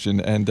a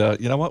question. And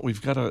you know what?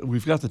 We've got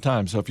the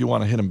time, so if you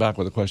want to hit him back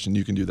with a question,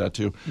 you can do that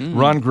too.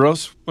 Ron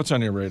Gross, what's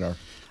on your radar?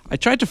 I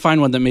tried to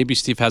find one that maybe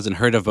Steve hasn't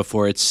heard of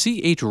before. It's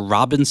C.H.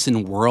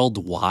 Robinson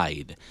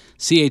Worldwide.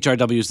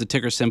 CHRW is the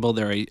ticker symbol.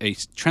 They're a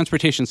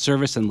transportation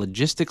service and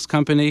logistics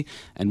company,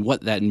 and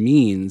what that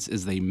means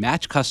is they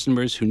match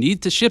customers who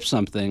need to ship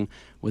something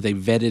with a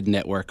vetted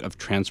network of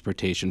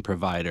transportation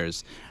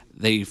providers.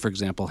 They, for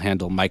example,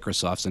 handle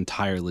Microsoft's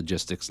entire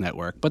logistics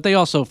network, but they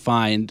also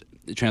find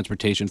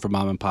transportation for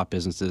mom-and-pop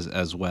businesses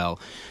as well.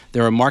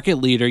 They're a market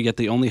leader, yet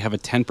they only have a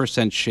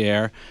 10%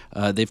 share.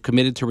 They've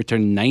committed to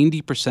return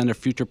 90% of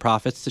future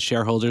profits to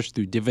shareholders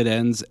through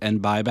dividends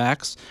and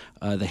buybacks.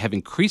 They have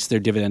increased their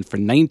dividend for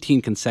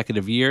 19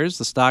 consecutive years.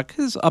 The stock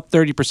is up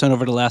 30%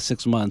 over the last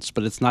 6 months,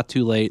 but it's not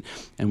too late,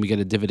 and we get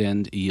a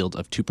dividend yield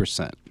of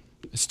 2%.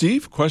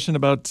 Steve, question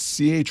about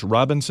C.H.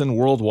 Robinson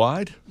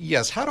Worldwide?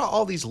 Yes. How do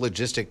all these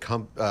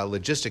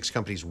logistics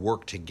companies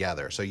work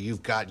together? So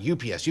you've got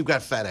UPS, you've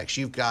got FedEx,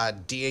 you've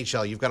got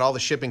DHL, you've got all the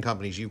shipping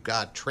companies, you've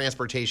got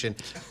transportation.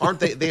 Aren't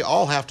they? They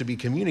all have to be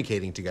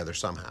communicating together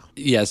somehow.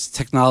 Yes,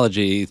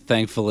 technology,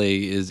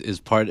 thankfully, is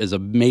a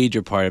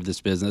major part of this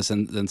business,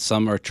 and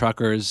some are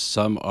truckers,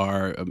 some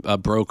are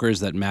brokers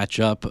that match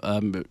up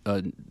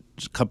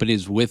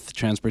companies with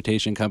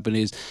transportation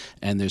companies,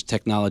 and there's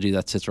technology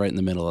that sits right in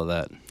the middle of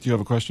that. Do you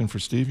have a question for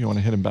Steve you want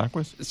to hit him back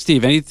with?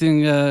 Steve,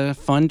 anything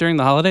fun during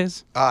the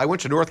holidays? I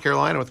went to North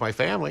Carolina with my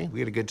family. We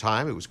had a good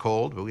time. It was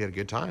cold, but we had a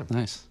good time.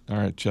 Nice. All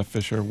right, Jeff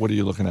Fischer, what are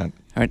you looking at?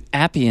 All right,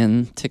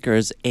 Appian, ticker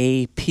is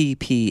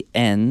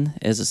APPN,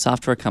 is a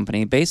software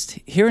company based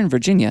here in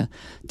Virginia,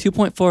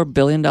 $2.4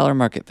 billion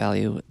market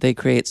value. They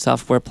create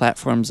software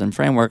platforms and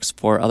frameworks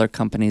for other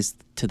companies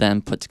to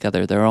then put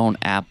together their own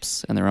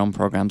apps and their own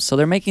programs. So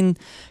they're making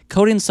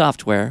coding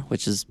software,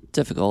 which is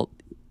difficult,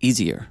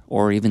 easier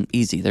or even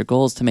easy. Their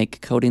goal is to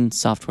make coding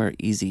software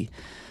easy.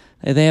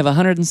 They have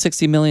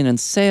 $160 million in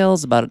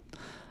sales, about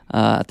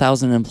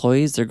 1,000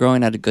 employees. They're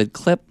growing at a good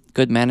clip,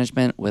 good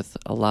management with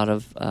a lot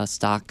of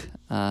stock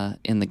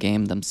in the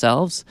game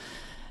themselves.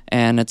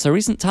 And it's a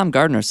recent Tom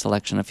Gardner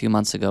selection a few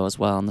months ago as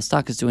well. And the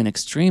stock is doing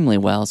extremely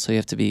well, so you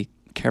have to be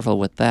careful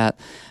with that.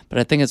 But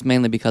I think it's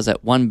mainly because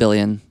at $1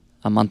 billion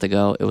a month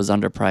ago, it was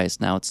underpriced.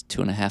 Now it's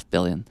 $2.5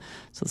 billion.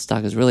 So the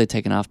stock has really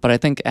taken off. But I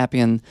think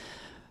Appian,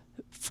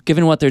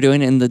 given what they're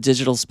doing in the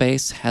digital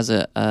space, has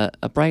a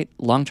bright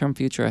long-term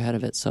future ahead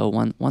of it. So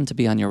one to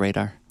be on your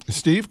radar.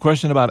 Steve,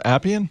 question about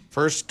Appian?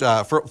 First,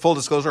 for full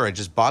disclosure, I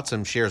just bought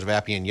some shares of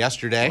Appian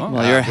yesterday. Oh.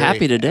 Well, you're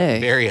happy today.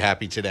 Very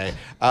happy today.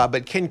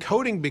 But can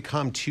coding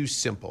become too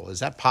simple? Is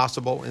that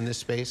possible in this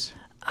space?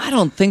 I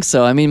don't think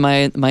so. I mean,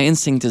 my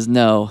instinct is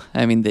no.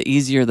 I mean, the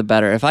easier the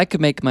better. If I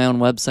could make my own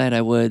website,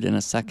 I would in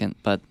a second,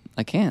 but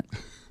I can't.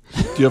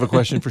 Do you have a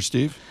question for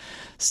Steve?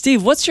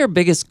 Steve, what's your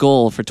biggest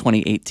goal for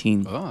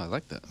 2018? Oh, I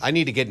like that. I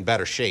need to get in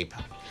better shape.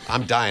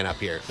 I'm dying up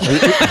here.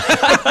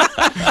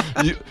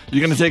 You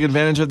going to take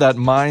advantage of that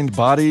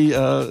mind-body thing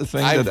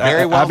that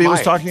Abby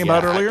was talking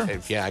about earlier? I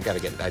just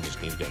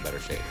need to get in better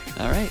shape.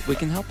 All right, we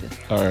can help you.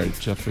 All right,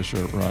 Jeff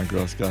Fischer, Ron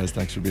Gross, guys,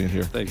 thanks for being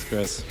here. Thanks,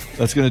 Chris.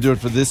 That's going to do it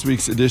for this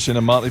week's edition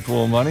of Motley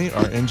Fool Money.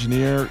 Our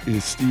engineer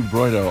is Steve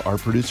Broido. Our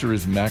producer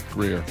is Mac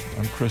Greer.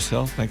 I'm Chris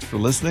Hill. Thanks for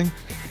listening.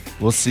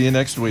 We'll see you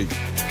next week.